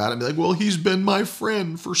romantic about it and be like, well, he's been my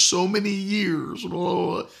friend for so many years.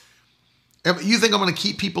 You think I'm going to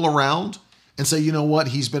keep people around and say, you know what,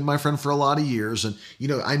 he's been my friend for a lot of years, and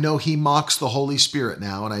I know he mocks the Holy Spirit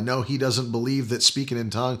now, and I know he doesn't believe that speaking in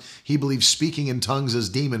tongues, he believes speaking in tongues is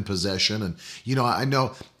demon possession, and I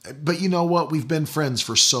know, but you know what, we've been friends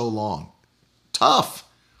for so long. Tough.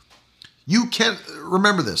 You can't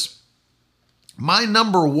remember this. My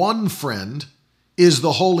number one friend is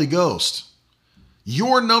the Holy Ghost.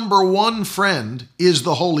 Your number one friend is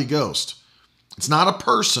the Holy Ghost. It's not a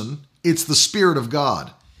person. It's the Spirit of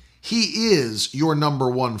God. He is your number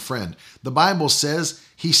one friend. The Bible says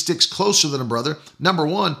he sticks closer than a brother, number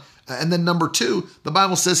one. And then number two, the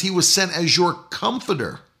Bible says he was sent as your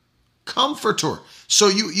comforter. So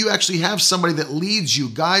you actually have somebody that leads you,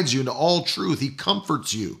 guides you into all truth. He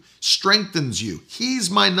comforts you, strengthens you.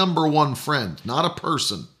 He's my number one friend, not a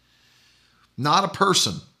person. Not a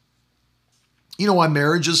person. You know why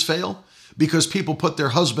marriages fail? Because people put their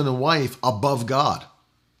husband and wife above God.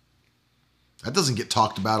 That doesn't get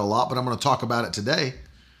talked about a lot, but I'm going to talk about it today.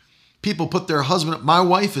 People put their husband, my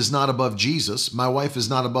wife is not above Jesus. My wife is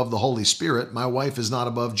not above the Holy Spirit. My wife is not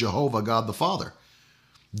above Jehovah, God the Father.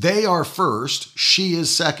 They are first, she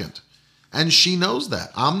is second. And she knows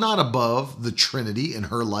that. I'm not above the Trinity in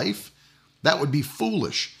her life. That would be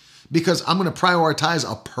foolish, because I'm going to prioritize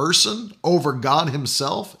a person over God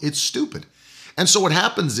himself. It's stupid. And so what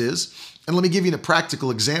happens is, and let me give you a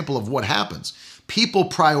practical example of what happens. People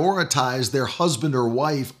prioritize their husband or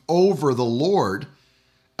wife over the Lord,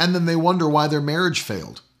 and then they wonder why their marriage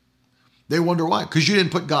failed. They wonder why. Because you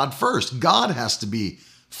didn't put God first. God has to be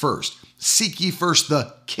first. Seek ye first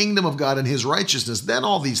the kingdom of God and his righteousness. Then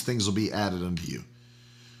all these things will be added unto you.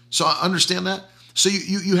 So I understand that. So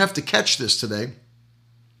you have to catch this today.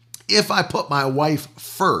 If I put my wife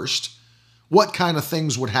first, what kind of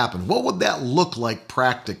things would happen? What would that look like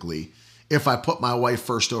practically if I put my wife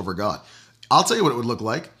first over God? I'll tell you what it would look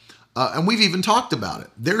like. And we've even talked about it.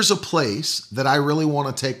 There's a place that I really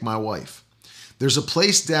want to take my wife. There's a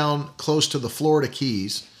place down close to the Florida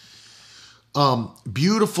Keys,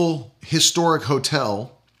 beautiful historic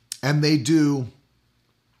hotel, and they do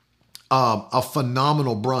a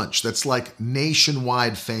phenomenal brunch that's like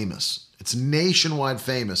nationwide famous. It's nationwide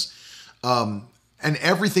famous. And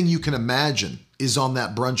everything you can imagine is on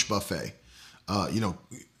that brunch buffet.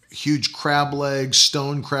 Huge crab legs,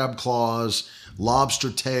 stone crab claws,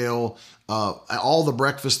 lobster tail, all the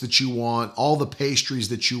breakfast that you want, all the pastries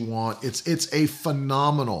that you want. It's a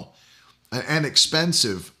phenomenal and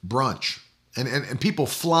expensive brunch. And people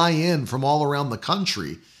fly in from all around the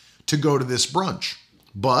country to go to this brunch.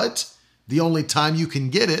 But the only time you can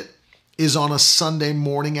get it is on a Sunday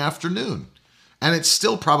morning afternoon. And it's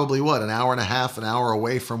still probably, an hour and a half, an hour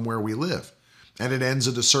away from where we live. And it ends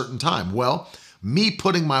at a certain time. Well, me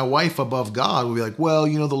putting my wife above God would be like,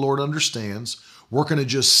 the Lord understands. We're going to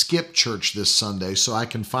just skip church this Sunday so I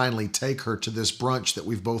can finally take her to this brunch that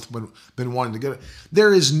we've both been wanting to go to.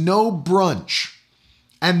 There is no brunch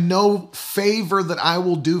and no favor that I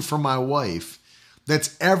will do for my wife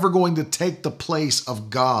that's ever going to take the place of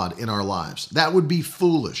God in our lives. That would be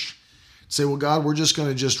foolish. Say, well, God, we're just going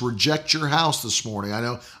to just reject your house this morning.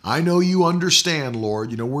 I know you understand,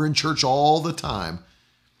 Lord. We're in church all the time.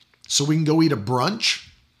 So we can go eat a brunch?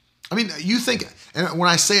 I mean, you think, and when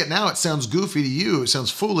I say it now, it sounds goofy to you. It sounds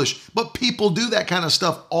foolish, but people do that kind of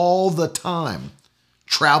stuff all the time.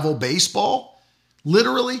 Travel baseball?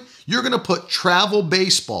 Literally, you're going to put travel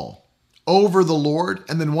baseball over the Lord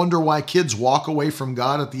and then wonder why kids walk away from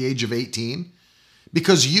God at the age of 18?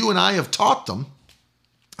 Because you and I have taught them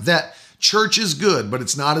that church is good, but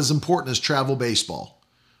it's not as important as travel baseball,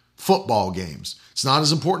 football games. It's not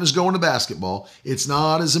as important as going to basketball. It's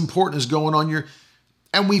not as important as going on your...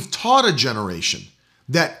 And we've taught a generation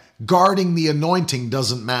that guarding the anointing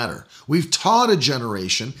doesn't matter. We've taught a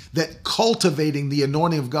generation that cultivating the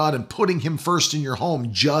anointing of God and putting him first in your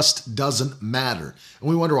home just doesn't matter. And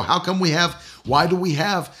we wonder, well, why do we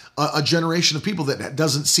have a generation of people that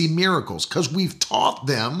doesn't see miracles? Because we've taught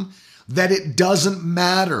them that it doesn't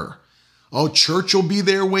matter. Oh, church will be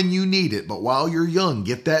there when you need it, but while you're young,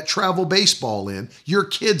 get that travel baseball in. Your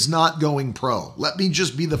kid's not going pro. Let me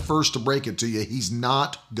just be the first to break it to you. He's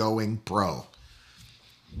not going pro.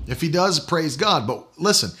 If he does, praise God. But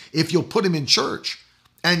listen, if you'll put him in church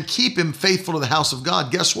and keep him faithful to the house of God,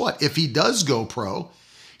 guess what? If he does go pro,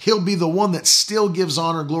 he'll be the one that still gives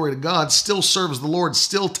honor and glory to God, still serves the Lord,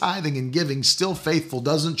 still tithing and giving, still faithful,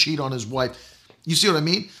 doesn't cheat on his wife. You see what I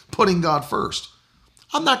mean? Putting God first.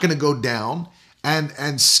 I'm not going to go down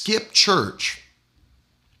and skip church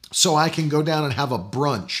so I can go down and have a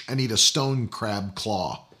brunch and eat a stone crab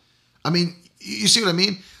claw. I mean, you see what I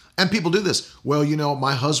mean? And people do this. Well,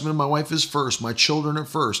 my husband and my wife is first. My children are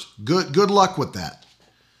first. Good luck with that.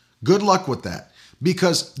 Good luck with that.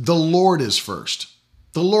 Because the Lord is first.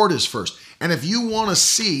 The Lord is first. And if you want to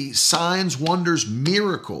see signs, wonders,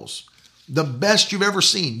 miracles, the best you've ever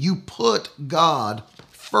seen, you put God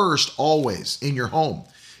first always in your home.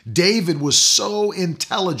 David was so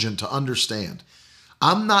intelligent to understand.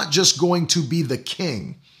 I'm not just going to be the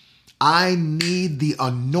king. I need the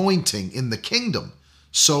anointing in the kingdom.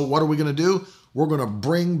 So what are we going to do? We're going to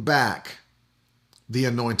bring back the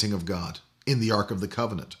anointing of God in the Ark of the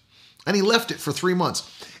Covenant. And he left it for 3 months.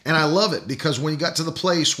 And I love it because when he got to the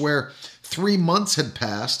place where 3 months had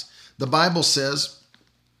passed, the Bible says,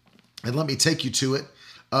 and let me take you to it,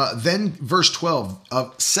 then verse 12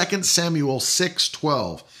 of 2 Samuel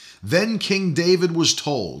 6:12. Then King David was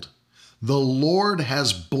told, the Lord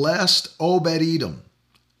has blessed Obed-Edom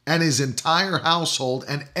and his entire household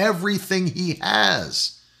and everything he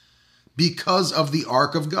has because of the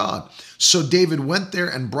ark of God. So David went there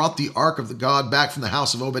and brought the ark of the God back from the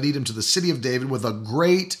house of Obed-Edom to the city of David with a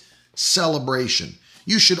great celebration.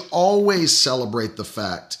 You should always celebrate the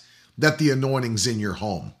fact that the anointing's in your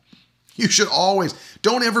home. You should always,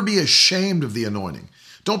 don't ever be ashamed of the anointing.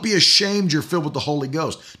 Don't be ashamed you're filled with the Holy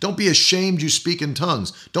Ghost. Don't be ashamed you speak in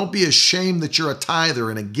tongues. Don't be ashamed that you're a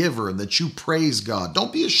tither and a giver and that you praise God.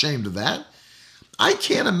 Don't be ashamed of that. I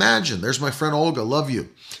can't imagine, there's my friend Olga, love you.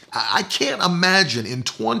 I can't imagine in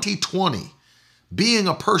 2020 being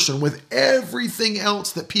a person with everything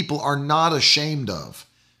else that people are not ashamed of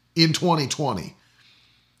in 2020.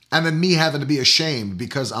 And then me having to be ashamed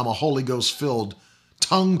because I'm a Holy Ghost filled,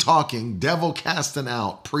 tongue-talking,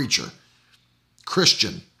 devil-casting-out preacher,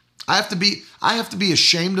 Christian. I have to be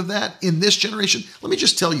ashamed of that in this generation. Let me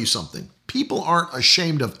just tell you something. People aren't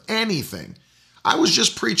ashamed of anything. I was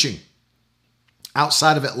just preaching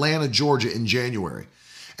outside of Atlanta, Georgia in January,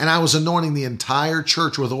 and I was anointing the entire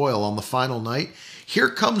church with oil on the final night. Here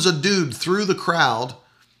comes a dude through the crowd,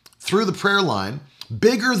 through the prayer line,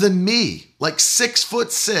 bigger than me, like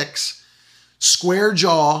 6'6", square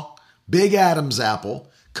jaw, big Adam's apple,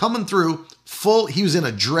 coming through full. He was in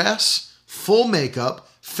a dress, full makeup,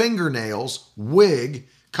 fingernails, wig,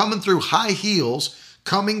 coming through high heels,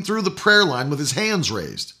 coming through the prayer line with his hands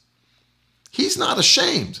raised. He's not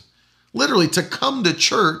ashamed, literally, to come to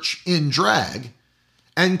church in drag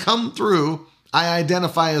and come through, I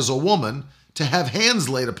identify as a woman, to have hands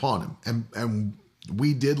laid upon him. And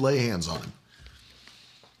we did lay hands on him.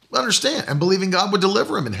 Understand, and believing God would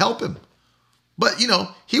deliver him and help him. But,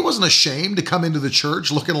 he wasn't ashamed to come into the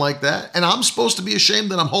church looking like that. And I'm supposed to be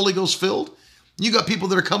ashamed that I'm Holy Ghost filled? You got people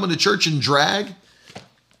that are coming to church in drag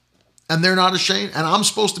and they're not ashamed, and I'm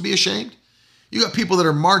supposed to be ashamed? You got people that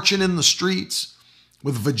are marching in the streets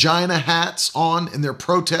with vagina hats on in their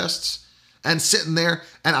protests and sitting there,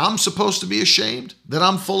 and I'm supposed to be ashamed that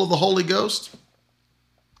I'm full of the Holy Ghost?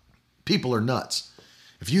 People are nuts.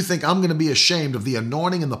 If you think I'm going to be ashamed of the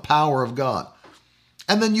anointing and the power of God,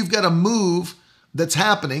 and then you've got to move that's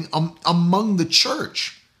happening among the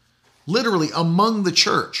church, literally among the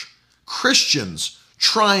church. Christians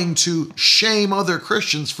trying to shame other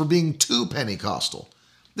Christians for being too Pentecostal.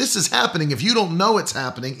 This is happening. If you don't know it's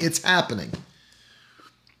happening, it's happening.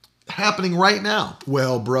 Happening right now.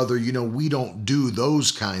 Well, brother, we don't do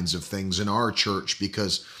those kinds of things in our church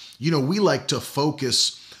because, we like to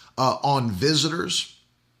focus on visitors.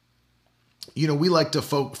 We like to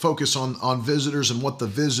focus on visitors and what the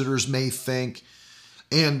visitors may think.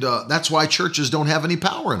 And that's why churches don't have any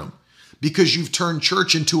power in them, because you've turned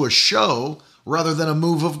church into a show rather than a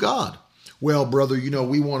move of God. Well, brother,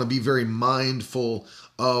 we want to be very mindful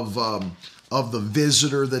of the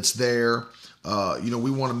visitor that's there.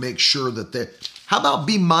 We want to make sure that how about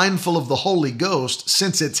be mindful of the Holy Ghost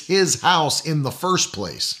since it's his house in the first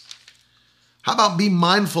place? How about be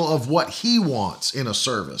mindful of what he wants in a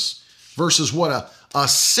service versus what a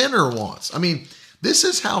sinner wants? I mean, this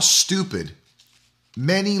is how stupid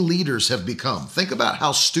many leaders have become. Think about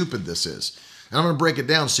how stupid this is. And I'm going to break it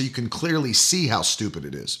down so you can clearly see how stupid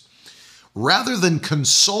it is. Rather than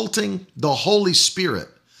consulting the Holy Spirit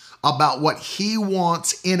about what he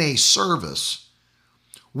wants in a service,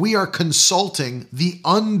 we are consulting the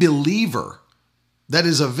unbeliever that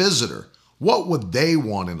is a visitor. What would they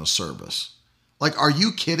want in a service? Like, are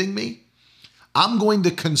you kidding me? I'm going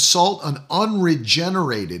to consult an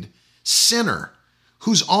unregenerated sinner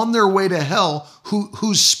who's on their way to hell,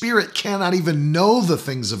 whose spirit cannot even know the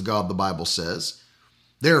things of God, the Bible says.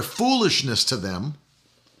 They're foolishness to them.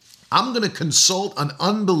 I'm going to consult an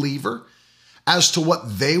unbeliever as to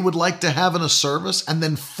what they would like to have in a service and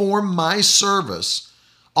then form my service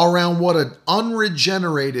around what an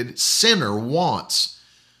unregenerated sinner wants.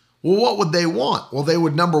 Well, what would they want? Well, they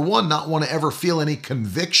would, number one, not want to ever feel any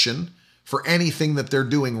conviction for anything that they're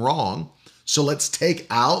doing wrong. So let's take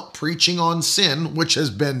out preaching on sin, which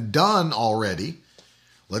has been done already.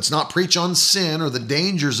 Let's not preach on sin or the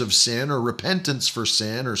dangers of sin or repentance for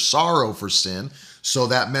sin or sorrow for sin. So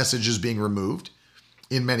that message is being removed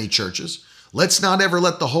in many churches. Let's not ever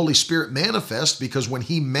let the Holy Spirit manifest, because when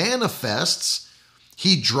he manifests,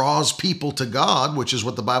 he draws people to God, which is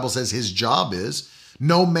what the Bible says his job is.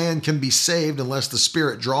 No man can be saved unless the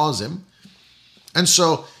Spirit draws him. And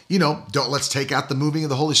so, let's take out the moving of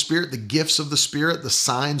the Holy Spirit, the gifts of the Spirit, the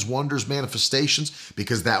signs, wonders, manifestations,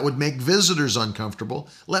 because that would make visitors uncomfortable.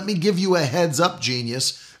 Let me give you a heads up,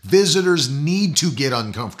 genius. Visitors need to get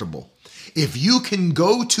uncomfortable. If you can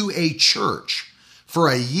go to a church for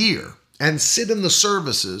a year and sit in the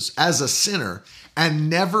services as a sinner and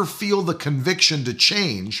never feel the conviction to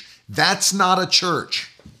change, that's not a church.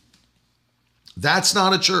 That's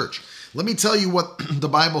not a church. Let me tell you what the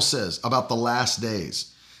Bible says about the last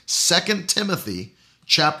days. 2 Timothy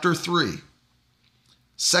chapter 3.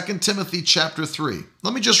 2 Timothy chapter 3.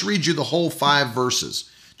 Let me just read you the whole 5 verses,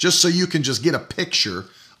 just so you can just get a picture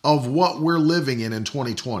of what we're living in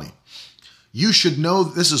 2020. You should know,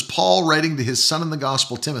 this is Paul writing to his son in the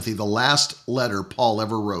gospel, Timothy, the last letter Paul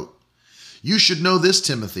ever wrote. You should know this,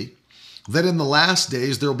 Timothy, that in the last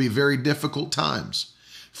days there will be very difficult times.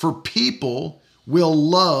 For people will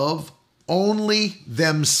love only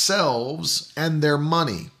themselves and their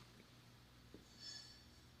money.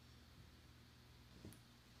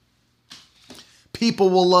 People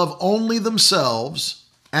will love only themselves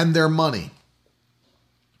and their money.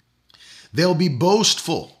 They'll be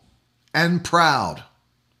boastful and proud.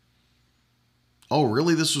 Oh,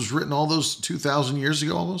 really? This was written all those 2,000 years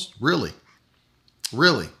ago almost? Really?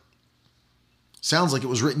 Really? Sounds like it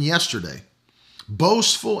was written yesterday.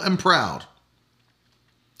 Boastful and proud.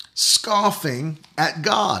 Scoffing at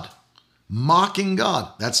God. Mocking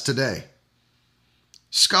God. That's today.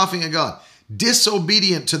 Scoffing at God.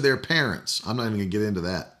 Disobedient to their parents. I'm not even going to get into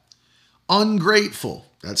that. Ungrateful.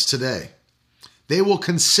 That's today. They will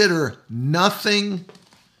consider nothing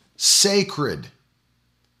sacred.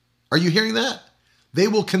 Are you hearing that? They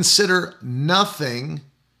will consider nothing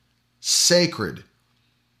sacred.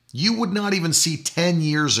 You would not even see 10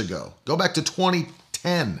 years ago. Go back to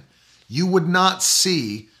 2010. You would not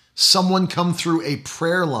see someone come through a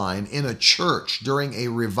prayer line in a church during a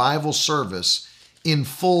revival service in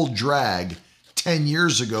full drag 10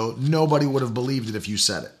 years ago. Nobody would have believed it if you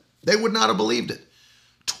said it. They would not have believed it.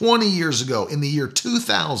 20 years ago, in the year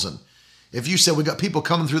 2000, if you said we got people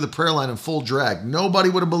coming through the prayer line in full drag, nobody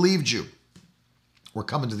would have believed you. We're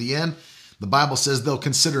coming to the end. The Bible says they'll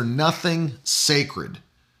consider nothing sacred.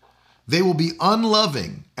 They will be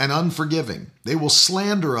unloving and unforgiving. They will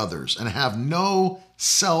slander others and have no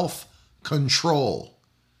self-control.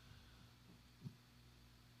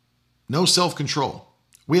 No self-control.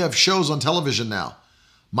 We have shows on television now.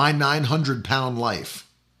 My 900-pound life,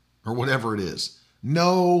 or whatever it is.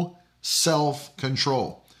 No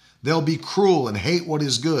self-control. They'll be cruel and hate what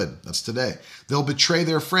is good. That's today. They'll betray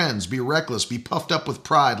their friends, be reckless, be puffed up with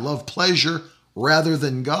pride, love pleasure rather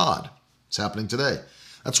than God. It's happening today.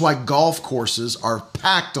 That's why golf courses are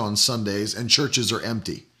packed on Sundays and churches are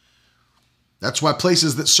empty. That's why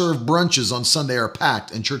places that serve brunches on Sunday are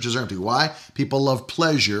packed and churches are empty. Why? People love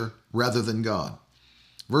pleasure rather than God.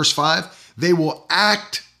 Verse 5, they will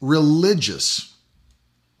act religious,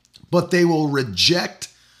 but they will reject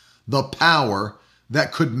the power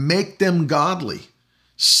that could make them godly.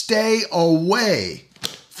 Stay away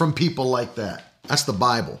from people like that. That's the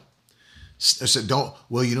Bible. I said,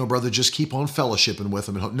 brother, just keep on fellowshipping with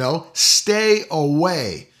them. No, stay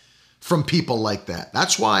away from people like that.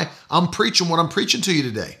 That's why I'm preaching what I'm preaching to you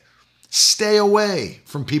today. Stay away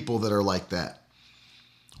from people that are like that.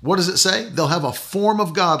 What does it say? They'll have a form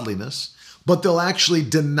of godliness, but they'll actually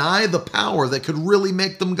deny the power that could really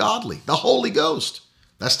make them godly. The Holy Ghost.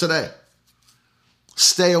 That's today.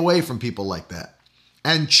 Stay away from people like that.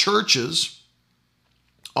 And churches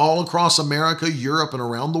all across America, Europe, and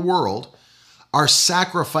around the world are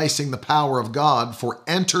sacrificing the power of God for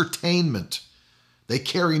entertainment. They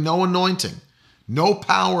carry no anointing, no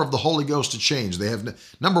power of the Holy Ghost to change. They have,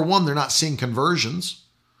 number one, they're not seeing conversions.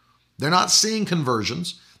 They're not seeing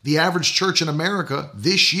conversions. The average church in America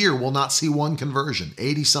this year will not see one conversion.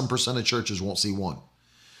 80% of churches won't see one.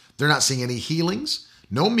 They're not seeing any healings,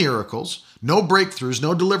 no miracles, no breakthroughs,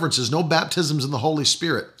 no deliverances, no baptisms in the Holy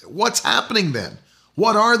Spirit. What's happening then?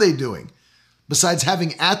 What are they doing besides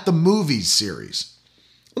having At the Movies series?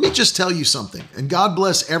 Let me just tell you something, and God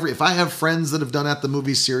bless if I have friends that have done At the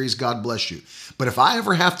Movies series, God bless you. But if I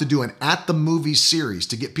ever have to do an At the Movies series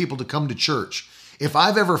to get people to come to church, if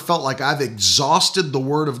I've ever felt like I've exhausted the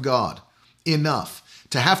Word of God enough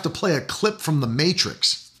to have to play a clip from The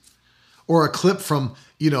Matrix or a clip from,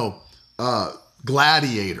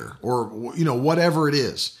 Gladiator or, whatever it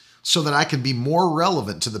is, so that I can be more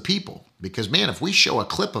relevant to the people. Because, man, if we show a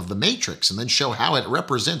clip of The Matrix and then show how it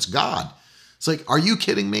represents God, it's like, are you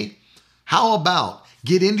kidding me? How about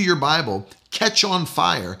get into your Bible, catch on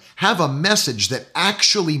fire, have a message that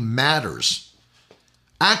actually matters,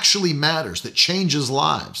 that changes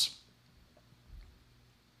lives.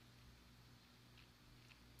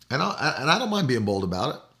 And I don't mind being bold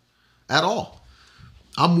about it at all.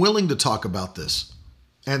 I'm willing to talk about this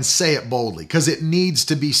and say it boldly because it needs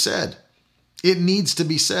to be said. It needs to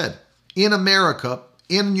be said. In America,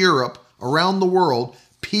 in Europe, around the world,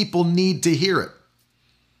 people need to hear it.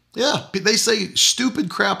 Yeah, they say stupid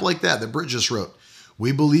crap like that Britt just wrote.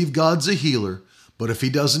 We believe God's a healer, but if he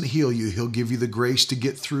doesn't heal you, he'll give you the grace to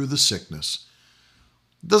get through the sickness.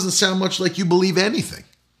 It doesn't sound much like you believe anything.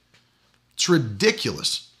 It's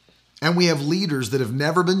ridiculous. And we have leaders that have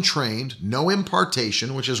never been trained, no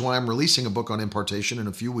impartation, which is why I'm releasing a book on impartation in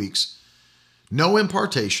a few weeks. No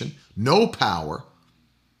impartation, no power,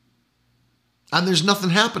 and there's nothing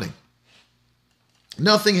happening.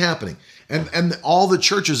 Nothing happening. And all the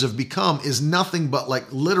churches have become is nothing but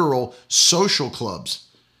like literal social clubs.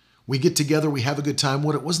 We get together, we have a good time.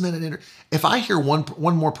 Wasn't that if I hear one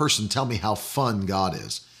more person tell me how fun God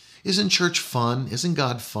is, isn't church fun? Isn't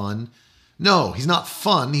God fun? No, he's not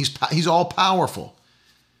fun. He's all powerful.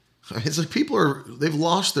 It's like they've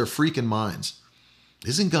lost their freaking minds.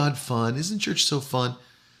 Isn't God fun? Isn't church so fun?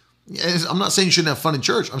 I'm not saying you shouldn't have fun in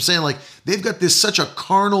church. I'm saying like they've got such a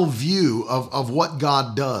carnal view of what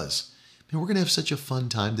God does. Man, we're going to have such a fun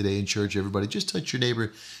time today in church, everybody. Just touch your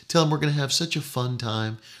neighbor. Tell them we're going to have such a fun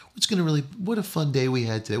time. What a fun day we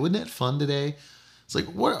had today. Wasn't that fun today? It's like,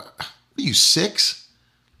 what are you, 6?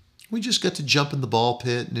 We just got to jump in the ball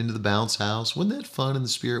pit and into the bounce house. Wasn't that fun in the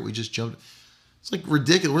spirit? We just jumped. It's like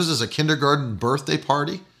ridiculous. What is this, a kindergarten birthday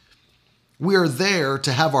party? We are there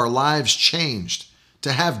to have our lives changed,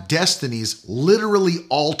 to have destinies literally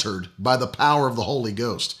altered by the power of the Holy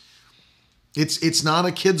Ghost. It's not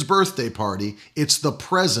a kid's birthday party. It's the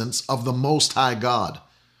presence of the Most High God.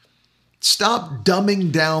 Stop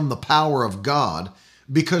dumbing down the power of God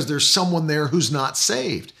because there's someone there who's not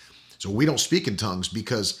saved. So we don't speak in tongues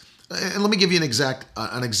because... And let me give you an exact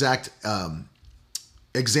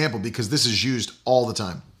example because this is used all the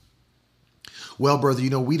time. Well, brother,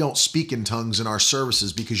 we don't speak in tongues in our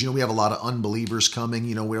services because, we have a lot of unbelievers coming.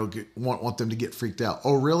 We don't want them to get freaked out.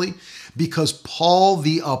 Oh, really? Because Paul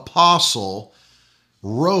the Apostle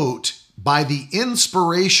wrote by the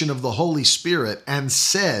inspiration of the Holy Spirit and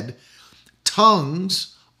said,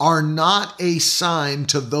 tongues are not a sign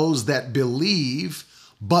to those that believe,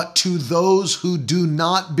 but to those who do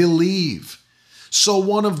not believe. So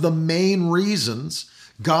one of the main reasons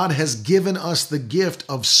God has given us the gift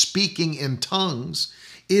of speaking in tongues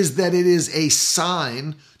is that it is a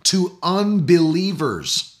sign to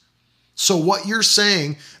unbelievers. So what you're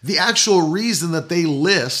saying, the actual reason that they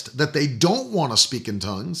list that they don't want to speak in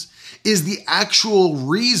tongues is the actual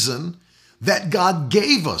reason that God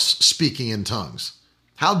gave us speaking in tongues.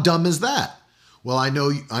 How dumb is that? Well, I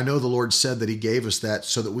know the Lord said that he gave us that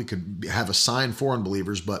so that we could have a sign for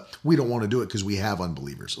unbelievers, but we don't want to do it because we have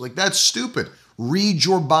unbelievers. Like, that's stupid. Read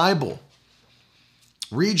your Bible.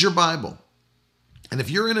 Read your Bible. And if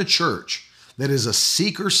you're in a church that is a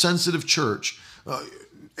seeker-sensitive church,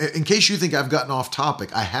 in case you think I've gotten off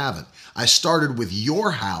topic, I haven't. I started with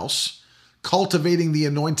your house, cultivating the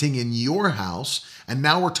anointing in your house, and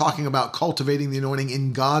now we're talking about cultivating the anointing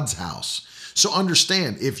in God's house. So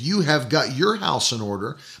understand, if you have got your house in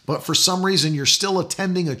order, but for some reason you're still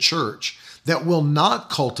attending a church that will not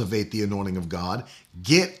cultivate the anointing of God,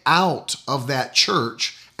 get out of that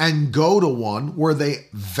church and go to one where they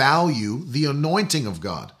value the anointing of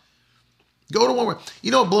God. Go to one where,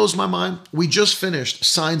 you know what blows my mind? We just finished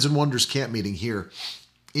Signs and Wonders camp meeting here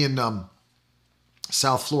in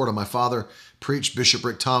South Florida. My father preached, Bishop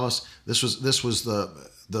Rick Thomas. This was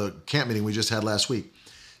the camp meeting we just had last week.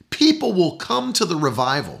 People will come to the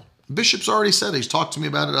revival. Bishop's already said it. He's talked to me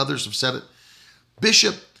about it. Others have said it.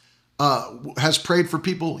 Bishop has prayed for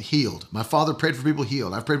people healed. My father prayed for people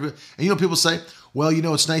healed. I've prayed for, and you know, people say, well, you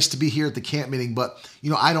know, it's nice to be here at the camp meeting, but you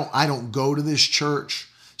know, I don't go to this church.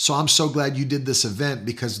 So I'm so glad you did this event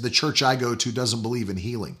because the church I go to doesn't believe in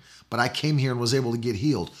healing. But I came here and was able to get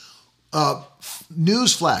healed.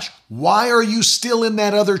 Newsflash, why are you still in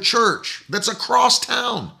that other church that's across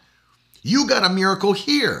town? You got a miracle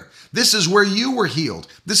here. This is where you were healed.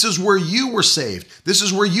 This is where you were saved. This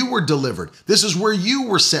is where you were delivered. This is where you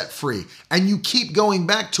were set free. And you keep going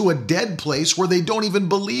back to a dead place where they don't even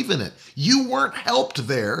believe in it. You weren't helped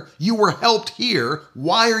there. You were helped here.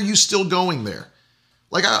 Why are you still going there?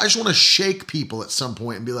 Like, I just want to shake people at some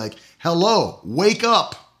point and be like, hello, wake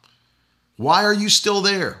up. Why are you still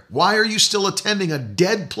there? Why are you still attending a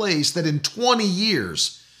dead place that in 20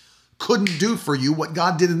 years couldn't do for you what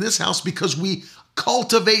God did in this house because we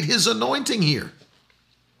cultivate his anointing here?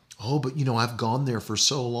 Oh, but you know, I've gone there for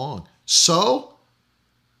so long. So?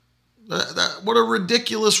 What a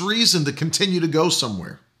ridiculous reason to continue to go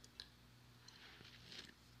somewhere.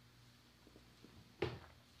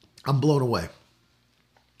 I'm blown away.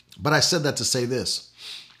 But I said that to say this.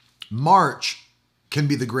 March can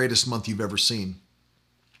be the greatest month you've ever seen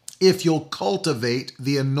if you'll cultivate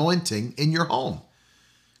the anointing in your home.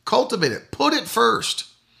 Cultivate it. Put it first.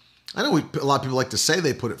 I know a lot of people like to say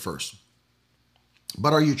they put it first.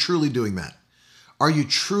 But are you truly doing that? Are you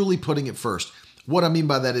truly putting it first? What I mean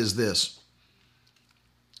by that is this.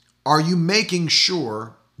 Are you making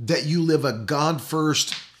sure that you live a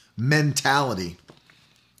God-first mentality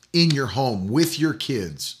in your home with your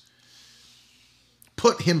kids?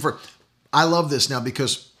 Put him first. I love this now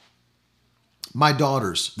because my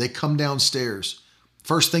daughters, they come downstairs.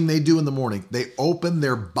 First thing they do in the morning, they open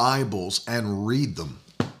their Bibles and read them.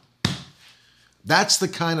 That's the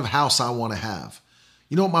kind of house I want to have.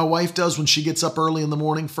 You know what my wife does when she gets up early in the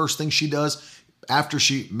morning? First thing she does, after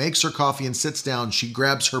she makes her coffee and sits down, she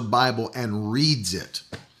grabs her Bible and reads it,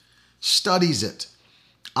 studies it.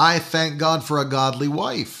 I thank God for a godly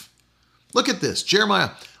wife. Look at this. Jeremiah,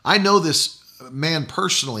 I know this man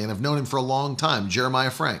personally and I've known him for a long time,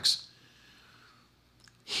 Jeremiah Franks.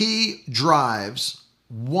 He drives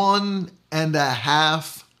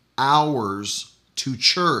 1.5 hours to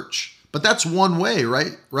church. But that's one way,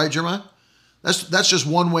 right? Right, Jeremiah? That's just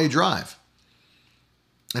one-way drive.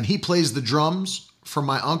 And he plays the drums for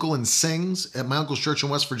my uncle and sings at my uncle's church in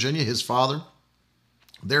West Virginia, his father,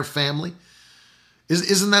 their family.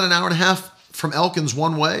 Isn't that 1.5 hours from Elkins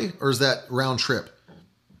one way, or is that round trip?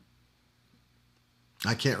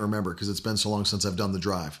 I can't remember because it's been so long since I've done the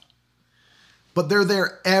drive. But they're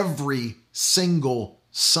there every single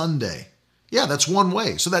Sunday. Yeah, that's one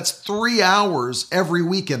way. So that's 3 hours every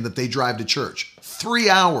weekend that they drive to church. 3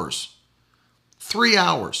 hours. 3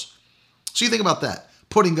 hours. So you think about that.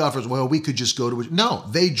 Putting God first. Well, we could just go to... No,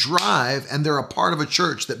 they drive and they're a part of a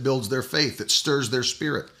church that builds their faith, that stirs their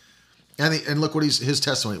spirit. And look what his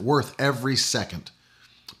testimony, worth every second.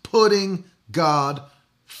 Putting God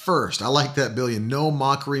first. I like that, Billion. No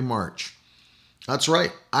mockery march. That's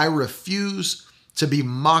right. I refuse to be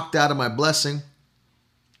mocked out of my blessing.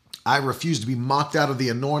 I refuse to be mocked out of the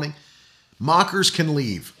anointing. Mockers can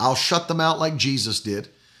leave. I'll shut them out like Jesus did.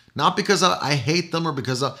 Not because I hate them or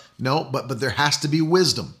because no, but there has to be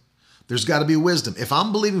wisdom. There's got to be wisdom. If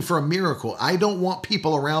I'm believing for a miracle, I don't want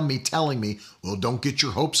people around me telling me, well, don't get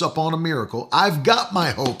your hopes up on a miracle. I've got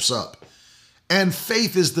my hopes up. And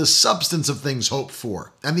faith is the substance of things hoped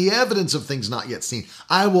for and the evidence of things not yet seen.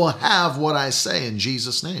 I will have what I say in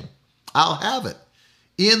Jesus' name. I'll have it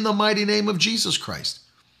in the mighty name of Jesus Christ.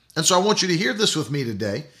 And so I want you to hear this with me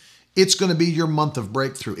today. It's going to be your month of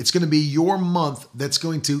breakthrough. It's going to be your month that's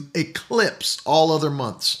going to eclipse all other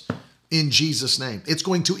months in Jesus' name. It's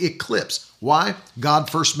going to eclipse. Why? God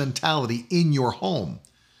first mentality in your home.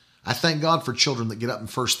 I thank God for children that get up and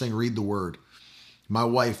first thing read the word. My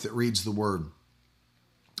wife that reads the word.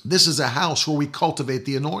 This is a house where we cultivate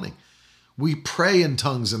the anointing. We pray in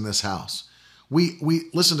tongues in this house. We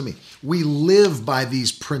listen to me. We live by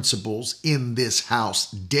these principles in this house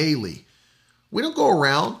daily. We don't go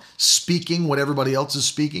around speaking what everybody else is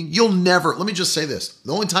speaking. You'll never, let me just say this.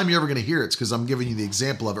 The only time you're ever going to hear it's because I'm giving you the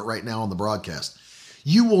example of it right now on the broadcast.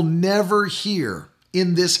 You will never hear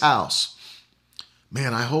in this house,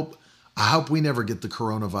 man, I hope we never get the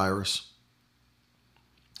coronavirus.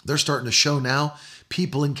 They're starting to show now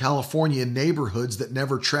people in California in neighborhoods that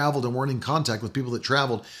never traveled and weren't in contact with people that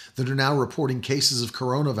traveled that are now reporting cases of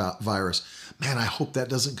coronavirus. Man, I hope that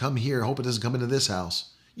doesn't come here. I hope it doesn't come into this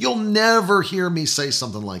house. You'll never hear me say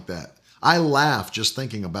something like that. I laugh just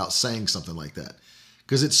thinking about saying something like that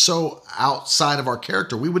because it's so outside of our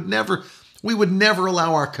character. We would never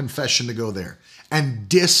allow our confession to go there and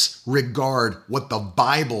disregard what the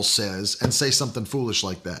Bible says and say something foolish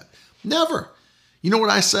like that. Never. You know what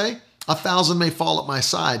I say? 1,000 may fall at my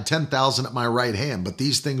side, 10,000 at my right hand, but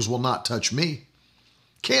these things will not touch me.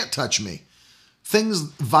 Can't touch me. Things,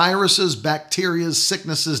 viruses, bacteria,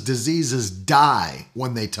 sicknesses, diseases die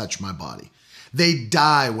when they touch my body. They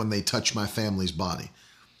die when they touch my family's body.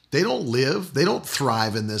 They don't live. They don't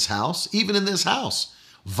thrive in this house, even in this house.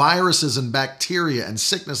 Viruses and bacteria and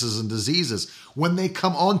sicknesses and diseases, when they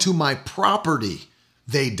come onto my property,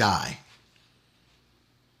 they die.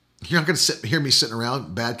 You're not going to hear me sitting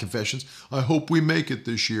around, bad confessions. I hope we make it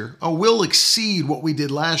this year. Oh, we'll exceed what we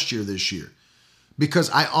did last year this year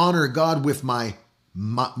because I honor God with my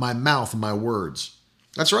mouth and my words.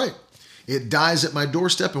 That's right. It dies at my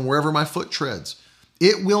doorstep and wherever my foot treads.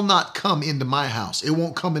 It will not come into my house. It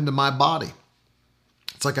won't come into my body.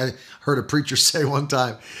 It's like I heard a preacher say one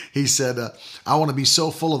time. He said, I want to be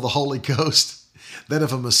so full of the Holy Ghost that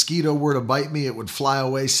if a mosquito were to bite me, it would fly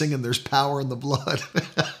away singing there's power in the blood.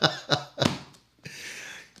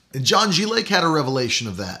 And John G. Lake had a revelation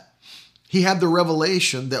of that. He had the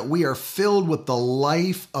revelation that we are filled with the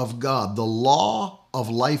life of God, the law of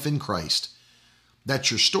life in Christ.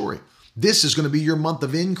 That's your story. This is going to be your month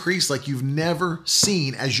of increase like you've never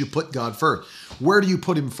seen as you put God first. Where do you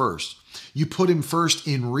put him first? You put him first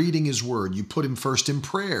in reading his word. You put him first in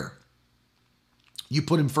prayer. You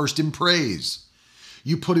put him first in praise.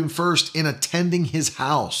 You put him first in attending his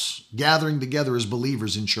house, gathering together as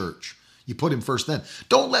believers in church. You put him first then.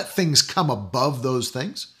 Don't let things come above those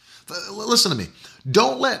things. Listen to me.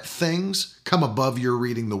 Don't let things come above your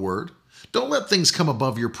reading the word. Don't let things come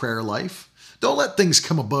above your prayer life. Don't let things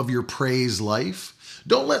come above your praise life.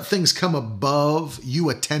 Don't let things come above you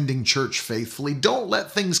attending church faithfully. Don't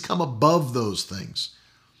let things come above those things.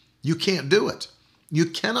 You can't do it. You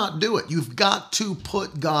cannot do it. You've got to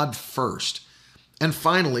put God first. And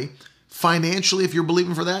finally, financially, if you're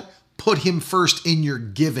believing for that, put him first in your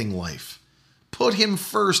giving life. Put him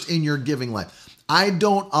first in your giving life. I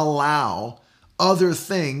don't allow other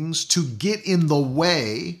things to get in the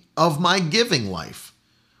way of my giving life.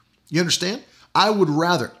 You understand? I would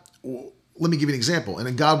rather, let me give you an example,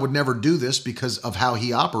 and God would never do this because of how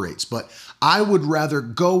he operates, but I would rather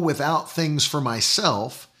go without things for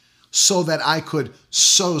myself so that I could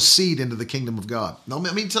sow seed into the kingdom of God. Now,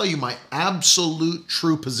 let me tell you my absolute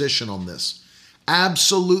true position on this.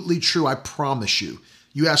 Absolutely true, I promise you.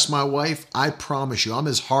 You ask my wife, I promise you, I'm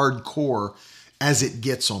as hardcore as it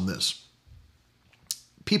gets on this.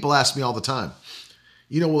 People ask me all the time,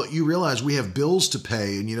 well, you realize we have bills to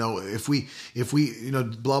pay, and if we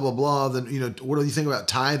blah blah blah, then what do you think about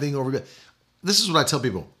tithing over? This is what I tell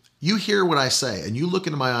people. You hear what I say, and you look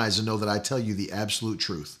into my eyes and know that I tell you the absolute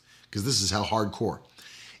truth, because this is how hardcore.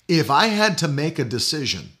 If I had to make a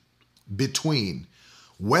decision between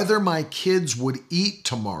whether my kids would eat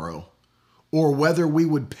tomorrow or whether we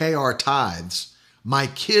would pay our tithes, my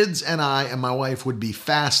kids and I and my wife would be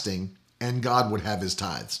fasting, and God would have his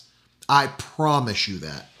tithes. I promise you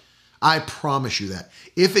that. I promise you that.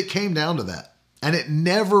 If it came down to that, and it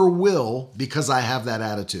never will because I have that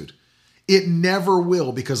attitude. It never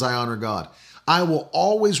will because I honor God. I will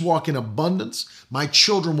always walk in abundance. My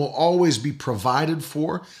children will always be provided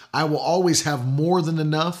for. I will always have more than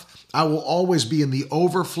enough. I will always be in the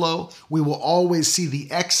overflow. We will always see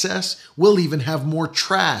the excess. We'll even have more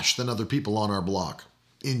trash than other people on our block.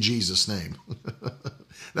 in Jesus' name.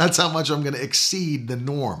 That's how much I'm going to exceed the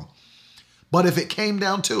norm. But if it came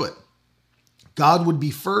down to it, God would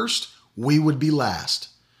be first, we would be last.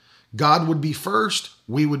 God would be first,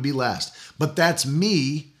 we would be last. But that's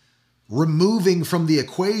me removing from the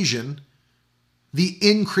equation the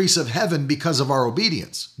increase of heaven because of our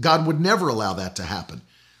obedience. God would never allow that to happen.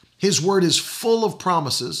 His word is full of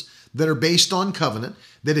promises that are based on covenant,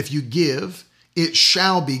 that if you give, it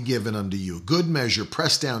shall be given unto you. Good measure,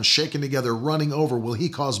 pressed down, shaken together, running over, will he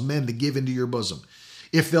cause men to give into your bosom.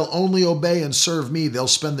 If they'll only obey and serve me, they'll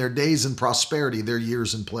spend their days in prosperity, their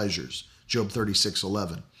years in pleasures. Job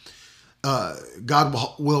 36:11. God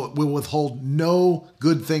will withhold no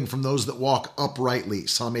good thing from those that walk uprightly.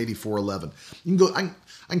 Psalm 84:11. You can go.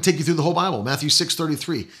 I can take you through the whole Bible. Matthew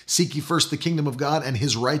 6:33. Seek ye first the kingdom of God and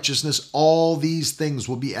his righteousness. All these things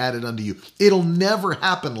will be added unto you. It'll never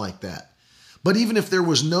happen like that. But even if there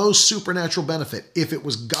was no supernatural benefit, if it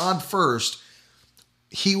was God first,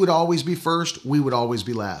 he would always be first. We would always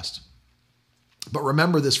be last. But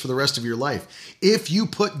remember this for the rest of your life. If you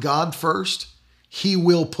put God first, he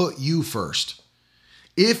will put you first.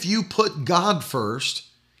 If you put God first,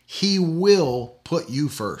 he will put you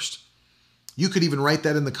first. You could even write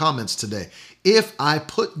that in the comments today. If I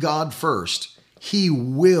put God first, he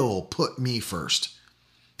will put me first.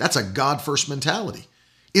 That's a God first mentality.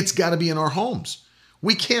 It's got to be in our homes.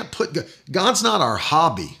 We can't put God's not our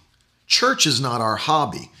hobby. Church is not our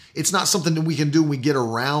hobby. It's not something that we can do when we get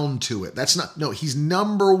around to it. He's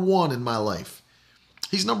number one in my life.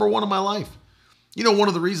 He's number one in my life. You know, one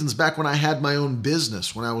of the reasons back when I had my own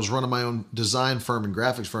business, when I was running my own design firm and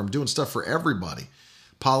graphics firm, doing stuff for everybody,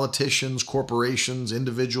 politicians, corporations,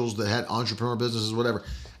 individuals that had entrepreneur businesses, whatever,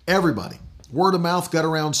 everybody. Word of mouth got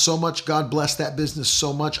around so much. God blessed that business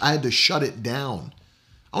so much. I had to shut it down.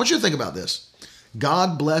 I want you to think about this.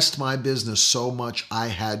 God blessed my business so much, I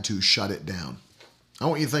had to shut it down. I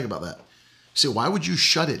want you to think about that. See, why would you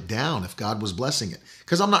shut it down if God was blessing it?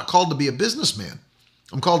 Because I'm not called to be a businessman.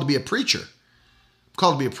 I'm called to be a preacher. I'm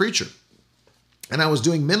called to be a preacher. And I was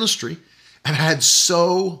doing ministry, and I had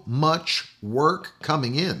so much work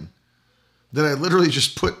coming in that I literally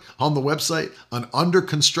just put on the website an under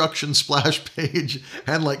construction splash page,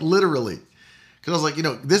 and literally, because I was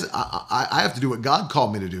like, this I have to do what God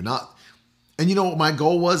called me to do, not. And you know what my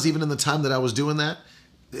goal was, even in the time that I was doing that?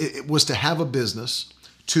 It was to have a business,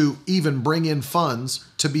 to even bring in funds,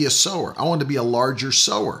 to be a sower. I wanted to be a larger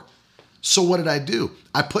sower. So what did I do?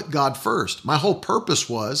 I put God first. My whole purpose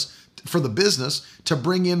was for the business to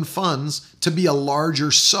bring in funds to be a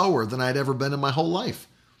larger sower than I'd ever been in my whole life.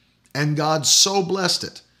 And God so blessed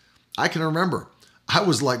it. I can remember I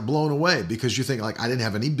was blown away, because you think I didn't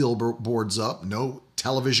have any billboards up, no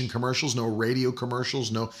television commercials, no radio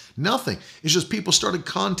commercials, nothing. It's just people started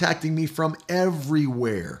contacting me from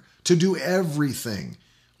everywhere to do everything.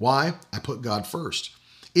 Why? I put God first.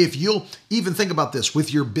 If you'll even think about this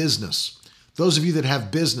with your business, those of you that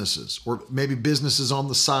have businesses, or maybe businesses on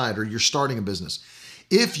the side, or you're starting a business,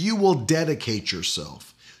 if you will dedicate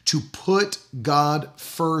yourself to put God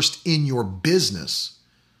first in your business,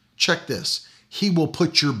 check this, he will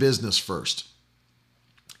put your business first.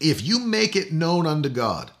 If you make it known unto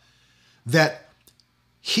God that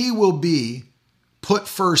he will be put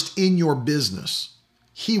first in your business,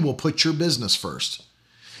 he will put your business first.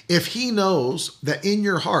 If he knows that in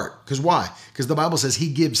your heart, because why? Because the Bible says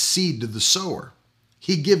he gives seed to the sower.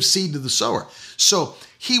 He gives seed to the sower. So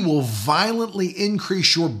he will violently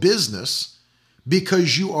increase your business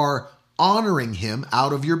because you are honoring him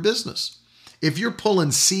out of your business. If you're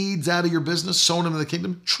pulling seeds out of your business, sowing them in the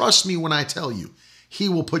kingdom, trust me when I tell you, he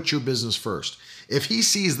will put your business first. If he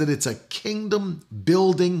sees that it's a kingdom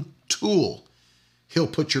building tool, he'll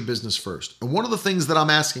put your business first. And one of the things that I'm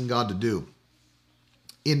asking God to do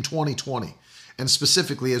in 2020, and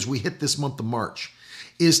specifically as we hit this month of March,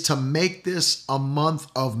 is to make this a month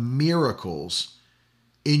of miracles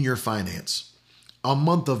in your finance. A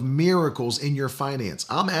month of miracles in your finance.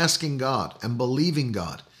 I'm asking God and believing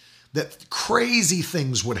God that crazy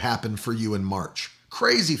things would happen for you in March.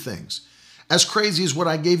 Crazy things. As crazy as what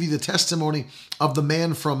I gave you the testimony of the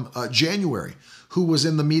man from January who was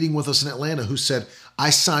in the meeting with us in Atlanta, who said, I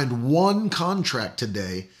signed one contract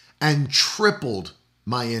today and tripled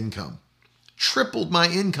my income. Tripled my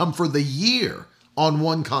income for the year on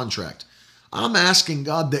one contract. I'm asking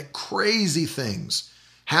God that crazy things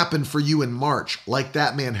happen for you in March, like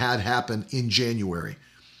that man had happen in January.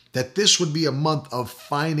 That this would be a month of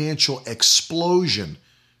financial explosion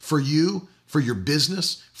for you, for your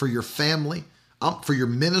business, for your family, for your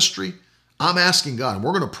ministry. I'm asking God, and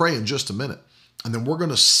we're going to pray in just a minute. And then we're going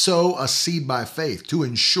to sow a seed by faith to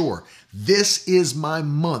ensure this is my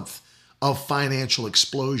month of financial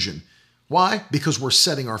explosion. Why? Because we're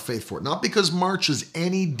setting our faith for it. Not because March is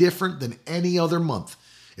any different than any other month.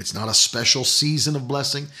 It's not a special season of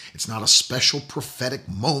blessing. It's not a special prophetic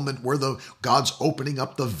moment where God's opening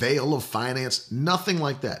up the veil of finance. Nothing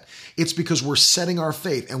like that. It's because we're setting our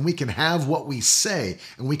faith, and we can have what we say,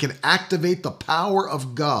 and we can activate the power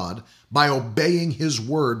of God by obeying his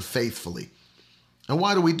word faithfully. And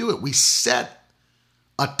why do we do it? We set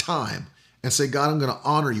a time and say, God, I'm going to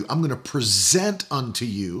honor you. I'm going to present unto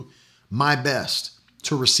you my best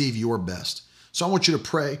to receive your best. So I want you to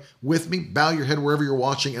pray with me. Bow your head wherever you're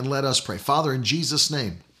watching and let us pray. Father, in Jesus'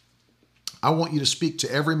 name, I want you to speak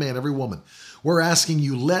to every man, every woman. We're asking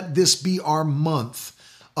you, let this be our month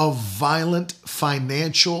of violent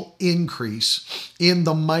financial increase in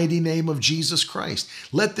the mighty name of Jesus Christ.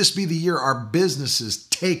 Let this be the year our businesses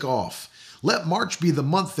take off. Let March be the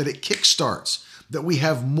month that it kickstarts, that we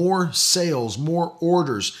have more sales, more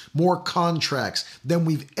orders, more contracts than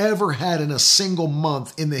we've ever had in a single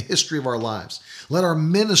month in the history of our lives. Let our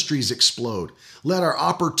ministries explode. Let our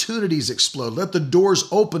opportunities explode. Let the doors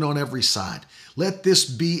open on every side. Let this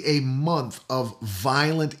be a month of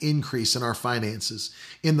violent increase in our finances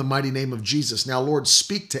in the mighty name of Jesus. Now, Lord,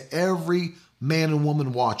 speak to every man and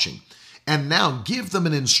woman watching, and now give them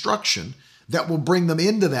an instruction that will bring them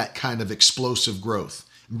into that kind of explosive growth,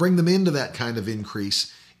 bring them into that kind of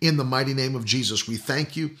increase in the mighty name of Jesus. We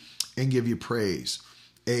thank you and give you praise.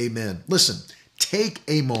 Amen. Listen, take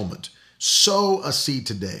a moment, sow a seed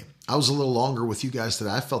today. I was a little longer with you guys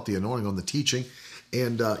today. I felt the anointing on the teaching.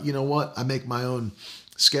 And you know what? I make my own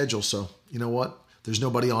schedule. So you know what? There's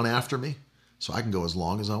nobody on after me. So I can go as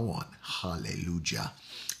long as I want. Hallelujah.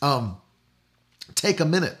 Take a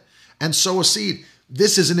minute and sow a seed.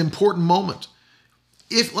 This is an important moment.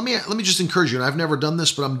 Let me just encourage you, and I've never done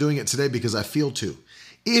this, but I'm doing it today because I feel to.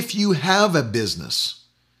 If you have a business,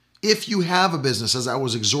 as I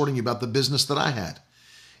was exhorting you about the business that I had,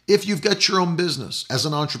 if you've got your own business as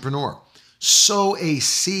an entrepreneur, sow a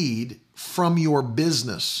seed from your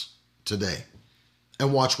business today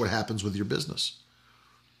and watch what happens with your business.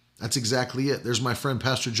 That's exactly it. There's my friend,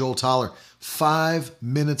 Pastor Joel Toller. 5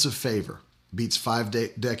 minutes of favor beats 5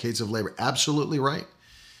 decades of labor. Absolutely right.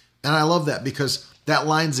 And I love that because that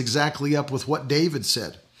lines exactly up with what David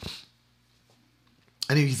said.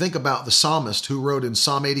 And if you think about the psalmist who wrote in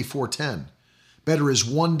Psalm 84:10, better is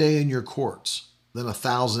one day in your courts than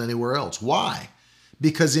 1,000 anywhere else. Why?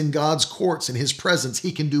 Because in God's courts, in his presence,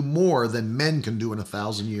 he can do more than men can do in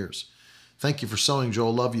 1,000 years. Thank you for sowing,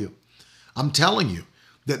 Joel. Love you. I'm telling you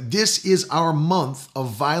that this is our month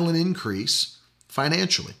of violent increase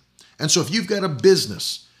financially. And so if you've got a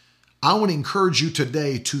business, I want to encourage you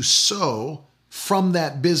today to sow from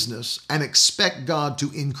that business and expect God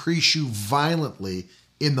to increase you violently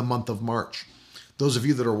in the month of March. Those of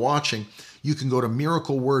you that are watching, you can go to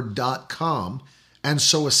miracleword.com and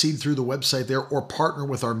sow a seed through the website there or partner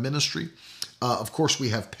with our ministry. Of course, we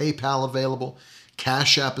have PayPal available.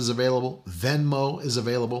 Cash App is available. Venmo is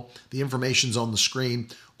available. The information's on the screen.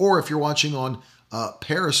 Or if you're watching on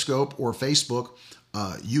Periscope or Facebook,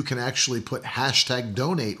 you can actually put hashtag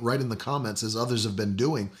donate right in the comments, as others have been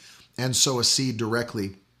doing, and sow a seed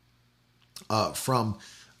directly from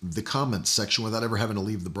the comments section without ever having to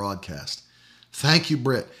leave the broadcast. Thank you,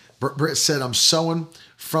 Britt. Britt said, I'm sowing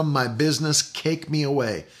from my business, Cake Me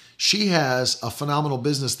Away. She has a phenomenal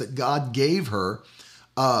business that God gave her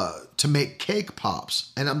to make cake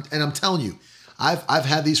pops. And I'm telling you, I've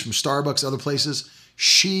had these from Starbucks, other places.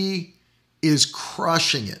 She is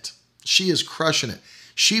crushing it. She is crushing it.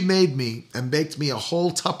 She made me and baked me a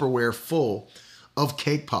whole Tupperware full of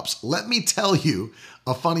cake pops. Let me tell you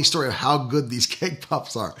a funny story of how good these cake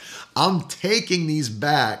pops are. I'm taking these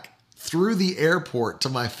back through the airport to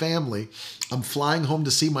my family. I'm flying home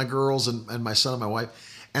to see my girls and my son and my wife.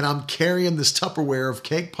 And I'm carrying this Tupperware of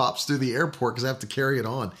cake pops through the airport because I have to carry it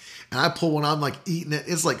on. And I pull one, I'm like eating it.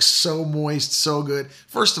 It's like so moist, so good.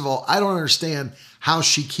 First of all, I don't understand how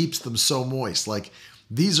she keeps them so moist. Like,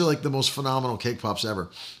 these are like the most phenomenal cake pops ever.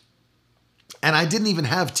 And I didn't even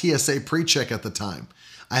have TSA pre-check at the time.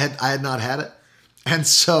 I had not had it. And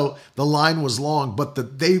so the line was long, but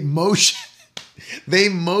they motioned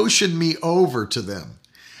me over to them.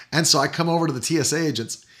 And so I come over to the TSA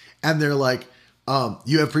agents and they're like,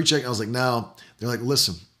 you have pre-check? And I was like, no. They're like,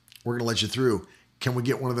 listen, we're going to let you through. Can we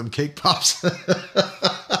get one of them cake pops?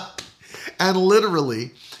 And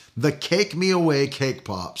literally, the Cake Me Away cake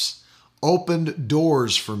pops opened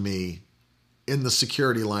doors for me in the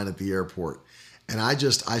security line at the airport. And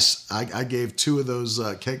I gave 2 of those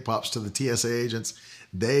cake pops to the TSA agents.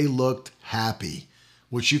 They looked happy,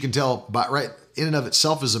 which you can tell by right in and of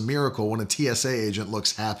itself is a miracle when a TSA agent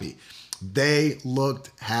looks happy. They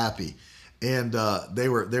looked happy, and they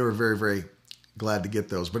were very, very glad to get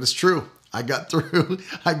those. But it's true. I got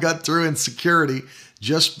through in security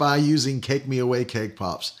just by using Cake Me Away cake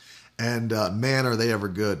pops. And man, are they ever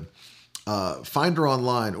good. Find her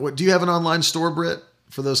online. Do you have an online store, Britt,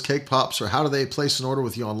 for those cake pops? Or how do they place an order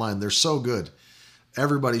with you online? They're so good.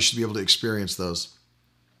 Everybody should be able to experience those.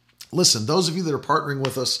 Listen, those of you that are partnering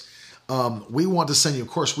with us, we want to send you, of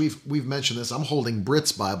course, we've mentioned this. I'm holding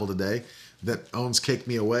Britt's Bible today that owns Cake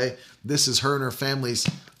Me Away. This is her and her family's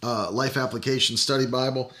Life Application Study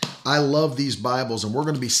Bible. I love these Bibles, and we're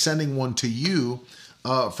going to be sending one to you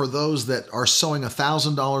for those that are sowing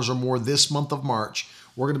 $1,000 or more this month of March.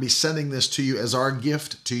 We're going to be sending this to you as our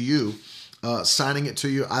gift to you, signing it to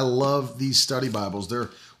you. I love these study Bibles. They're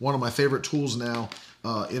one of my favorite tools now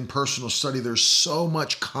in personal study. There's so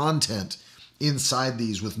much content inside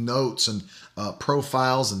these with notes and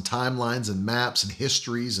profiles and timelines and maps and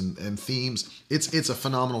histories and themes. It's a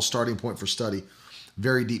phenomenal starting point for study.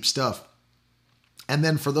 Very deep stuff. And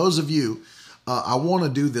then for those of you, I want to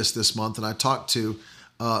do this month, and I talked to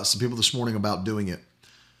some people this morning about doing it.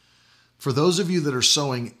 For those of you that are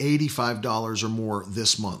sowing $85 or more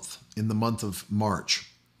this month, in the month of March,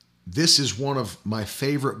 this is one of my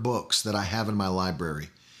favorite books that I have in my library.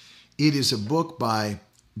 It is a book by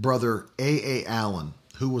Brother A.A. Allen,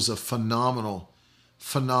 who was a phenomenal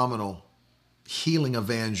healing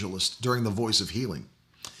evangelist during the Voice of Healing.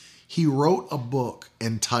 He wrote a book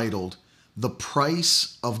entitled The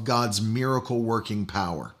Price of God's Miracle Working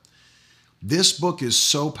Power. This book is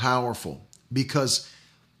so powerful because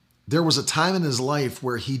there was a time in his life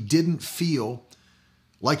where he didn't feel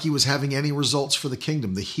like he was having any results for the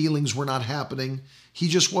kingdom. The healings were not happening. He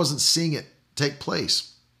just wasn't seeing it take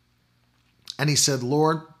place. And he said,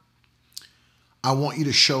 Lord, I want you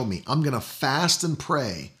to show me. I'm going to fast and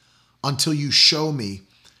pray until you show me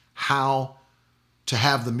how to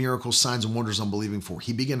have the miracles, signs, and wonders I'm believing for.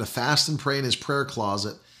 He began to fast and pray in his prayer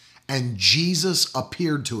closet, and Jesus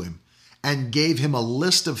appeared to him and gave him a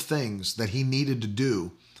list of things that he needed to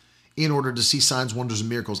do in order to see signs, wonders, and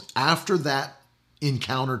miracles. After that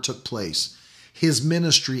encounter took place, his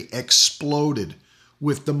ministry exploded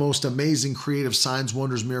with the most amazing creative signs,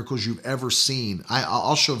 wonders, miracles you've ever seen.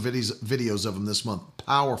 I'll show videos of him this month.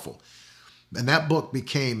 Powerful. And that book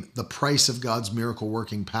became The Price of God's Miracle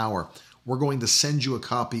Working Power. We're going to send you a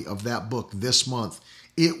copy of that book this month.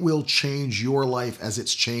 It will change your life as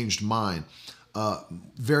it's changed mine.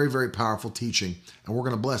 Very, very powerful teaching. And we're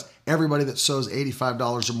going to bless everybody that sows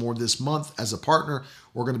 $85 or more this month as a partner.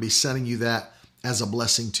 We're going to be sending you that as a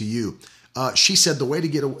blessing to you. She said the way to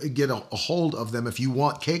get a hold of them, if you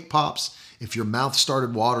want cake pops, if your mouth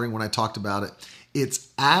started watering when I talked about it, it's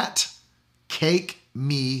at Cake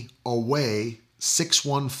Me Away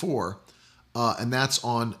 614, and that's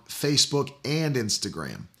on Facebook and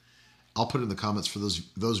Instagram. I'll put it in the comments for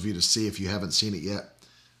those of you to see if you haven't seen it yet.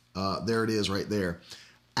 There it is right there.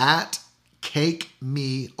 At Cake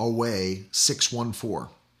Me Away 614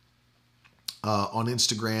 on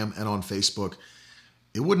Instagram and on Facebook.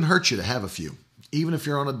 It wouldn't hurt you to have a few. Even if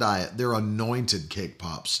you're on a diet, they're anointed cake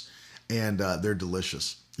pops, and they're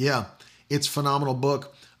delicious. Yeah, it's a phenomenal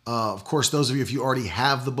book. Of course, those of you, if you already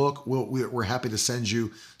have the book, we're happy to send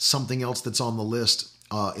you something else that's on the list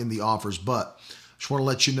in the offers. But I just want to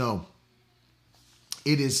let you know,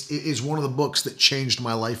 it is one of the books that changed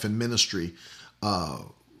my life in ministry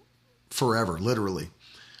forever, literally.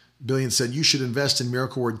 Billion said, you should invest in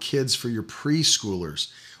Miracle Word Kids for your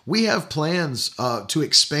preschoolers. We have plans to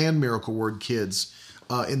expand Miracle Word Kids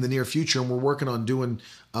in the near future, and we're working on doing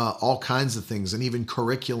all kinds of things and even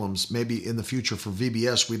curriculums. Maybe in the future for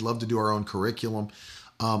VBS, we'd love to do our own curriculum.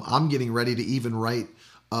 I'm getting ready to even write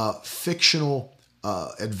fictional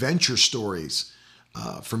adventure stories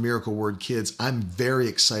for Miracle Word Kids. I'm very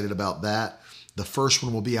excited about that. The first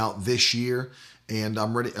one will be out this year, and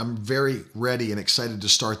I'm ready. I'm very ready and excited to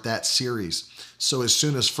start that series. So as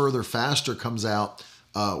soon as Further Faster comes out,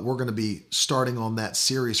 we're going to be starting on that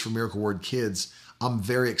series for Miracle Word Kids. I'm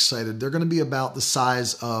very excited. They're going to be about the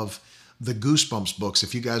size of the Goosebumps books.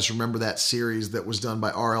 If you guys remember that series that was done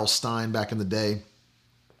by R.L. Stine back in the day,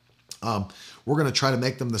 we're going to try to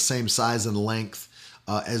make them the same size and length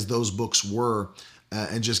as those books were,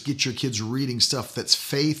 and just get your kids reading stuff that's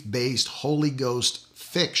faith-based, Holy Ghost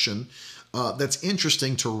fiction that's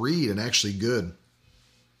interesting to read and actually good.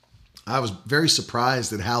 I was very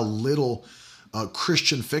surprised at how little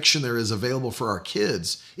Christian fiction there is available for our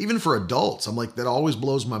kids, even for adults. I'm like, that always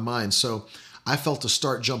blows my mind. So I felt to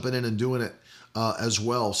start jumping in and doing it as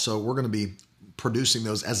well. So we're going to be producing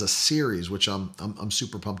those as a series, which I'm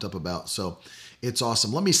super pumped up about. So it's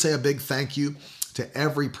awesome. Let me say a big thank you to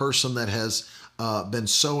every person that has been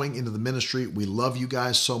sowing into the ministry. We love you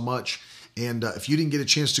guys so much. And if you didn't get a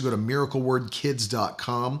chance to go to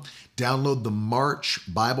miraclewordkids.com, download the March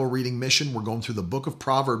Bible reading mission. We're going through the book of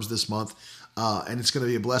Proverbs this month, and it's going to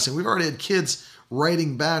be a blessing. We've already had kids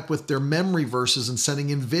writing back with their memory verses and sending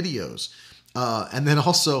in videos. And then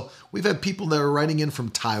also, we've had people that are writing in from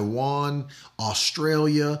Taiwan,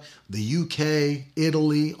 Australia, the UK,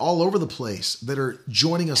 Italy, all over the place that are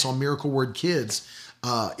joining us on Miracle Word Kids.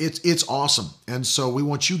 It's awesome. And so we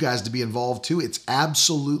want you guys to be involved too. It's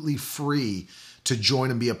absolutely free to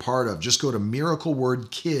join and be a part of. Just go to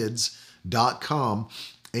miraclewordkids.com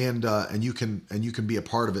and you can be a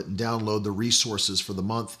part of it and download the resources for the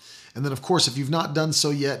month. And then, of course, if you've not done so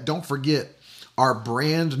yet, don't forget our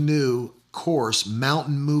brand new course,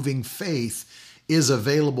 Mountain Moving Faith, is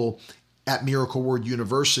available at Miracle Word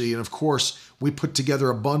University. And of course, we put together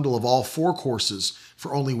a bundle of all 4 courses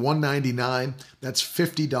for only $199. That's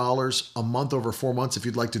 $50 a month over 4 months if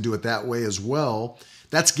you'd like to do it that way as well.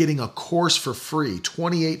 That's getting a course for free,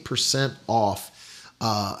 28% off.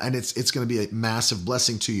 And it's going to be a massive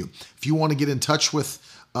blessing to you. If you want to get in touch with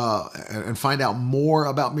and find out more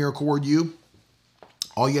about Miracle Word U,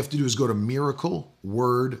 all you have to do is go to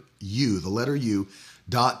miraclewordu, the letter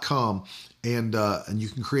U.com, and you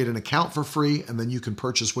can create an account for free, and then you can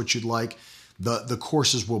purchase what you'd like. The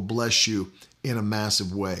courses will bless you in a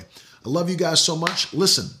massive way. I love you guys so much.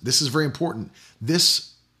 Listen, this is very important.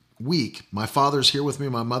 This week, my father's here with me,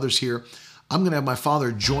 my mother's here. I'm going to have my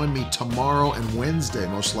father join me tomorrow and Wednesday,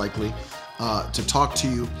 most likely, to talk to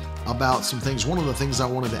you about some things. One of the things I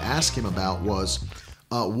wanted to ask him about was,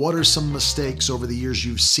 what are some mistakes over the years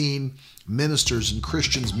you've seen ministers and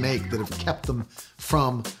Christians make that have kept them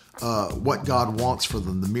from what God wants for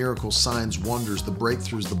them, the miracles, signs, wonders, the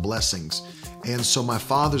breakthroughs, the blessings. And so my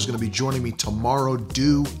father's going to be joining me tomorrow.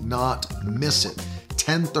 Do not miss it.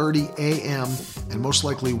 10:30 a.m. and most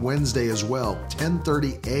likely Wednesday as well.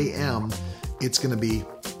 10:30 a.m. It's going to be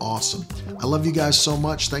awesome. I love you guys so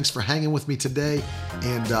much. Thanks for hanging with me today.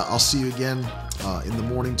 And I'll see you again in the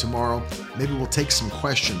morning tomorrow. Maybe we'll take some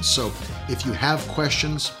questions. So if you have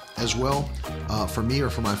questions as well for me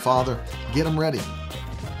or for my father, get them ready.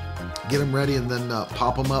 Get them ready and then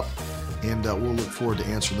pop them up. And we'll look forward to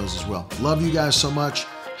answering those as well. Love you guys so much.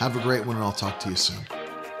 Have a great one, and I'll talk to you soon.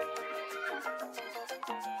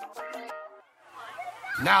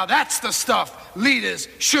 Now that's the stuff leaders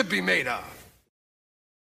should be made of.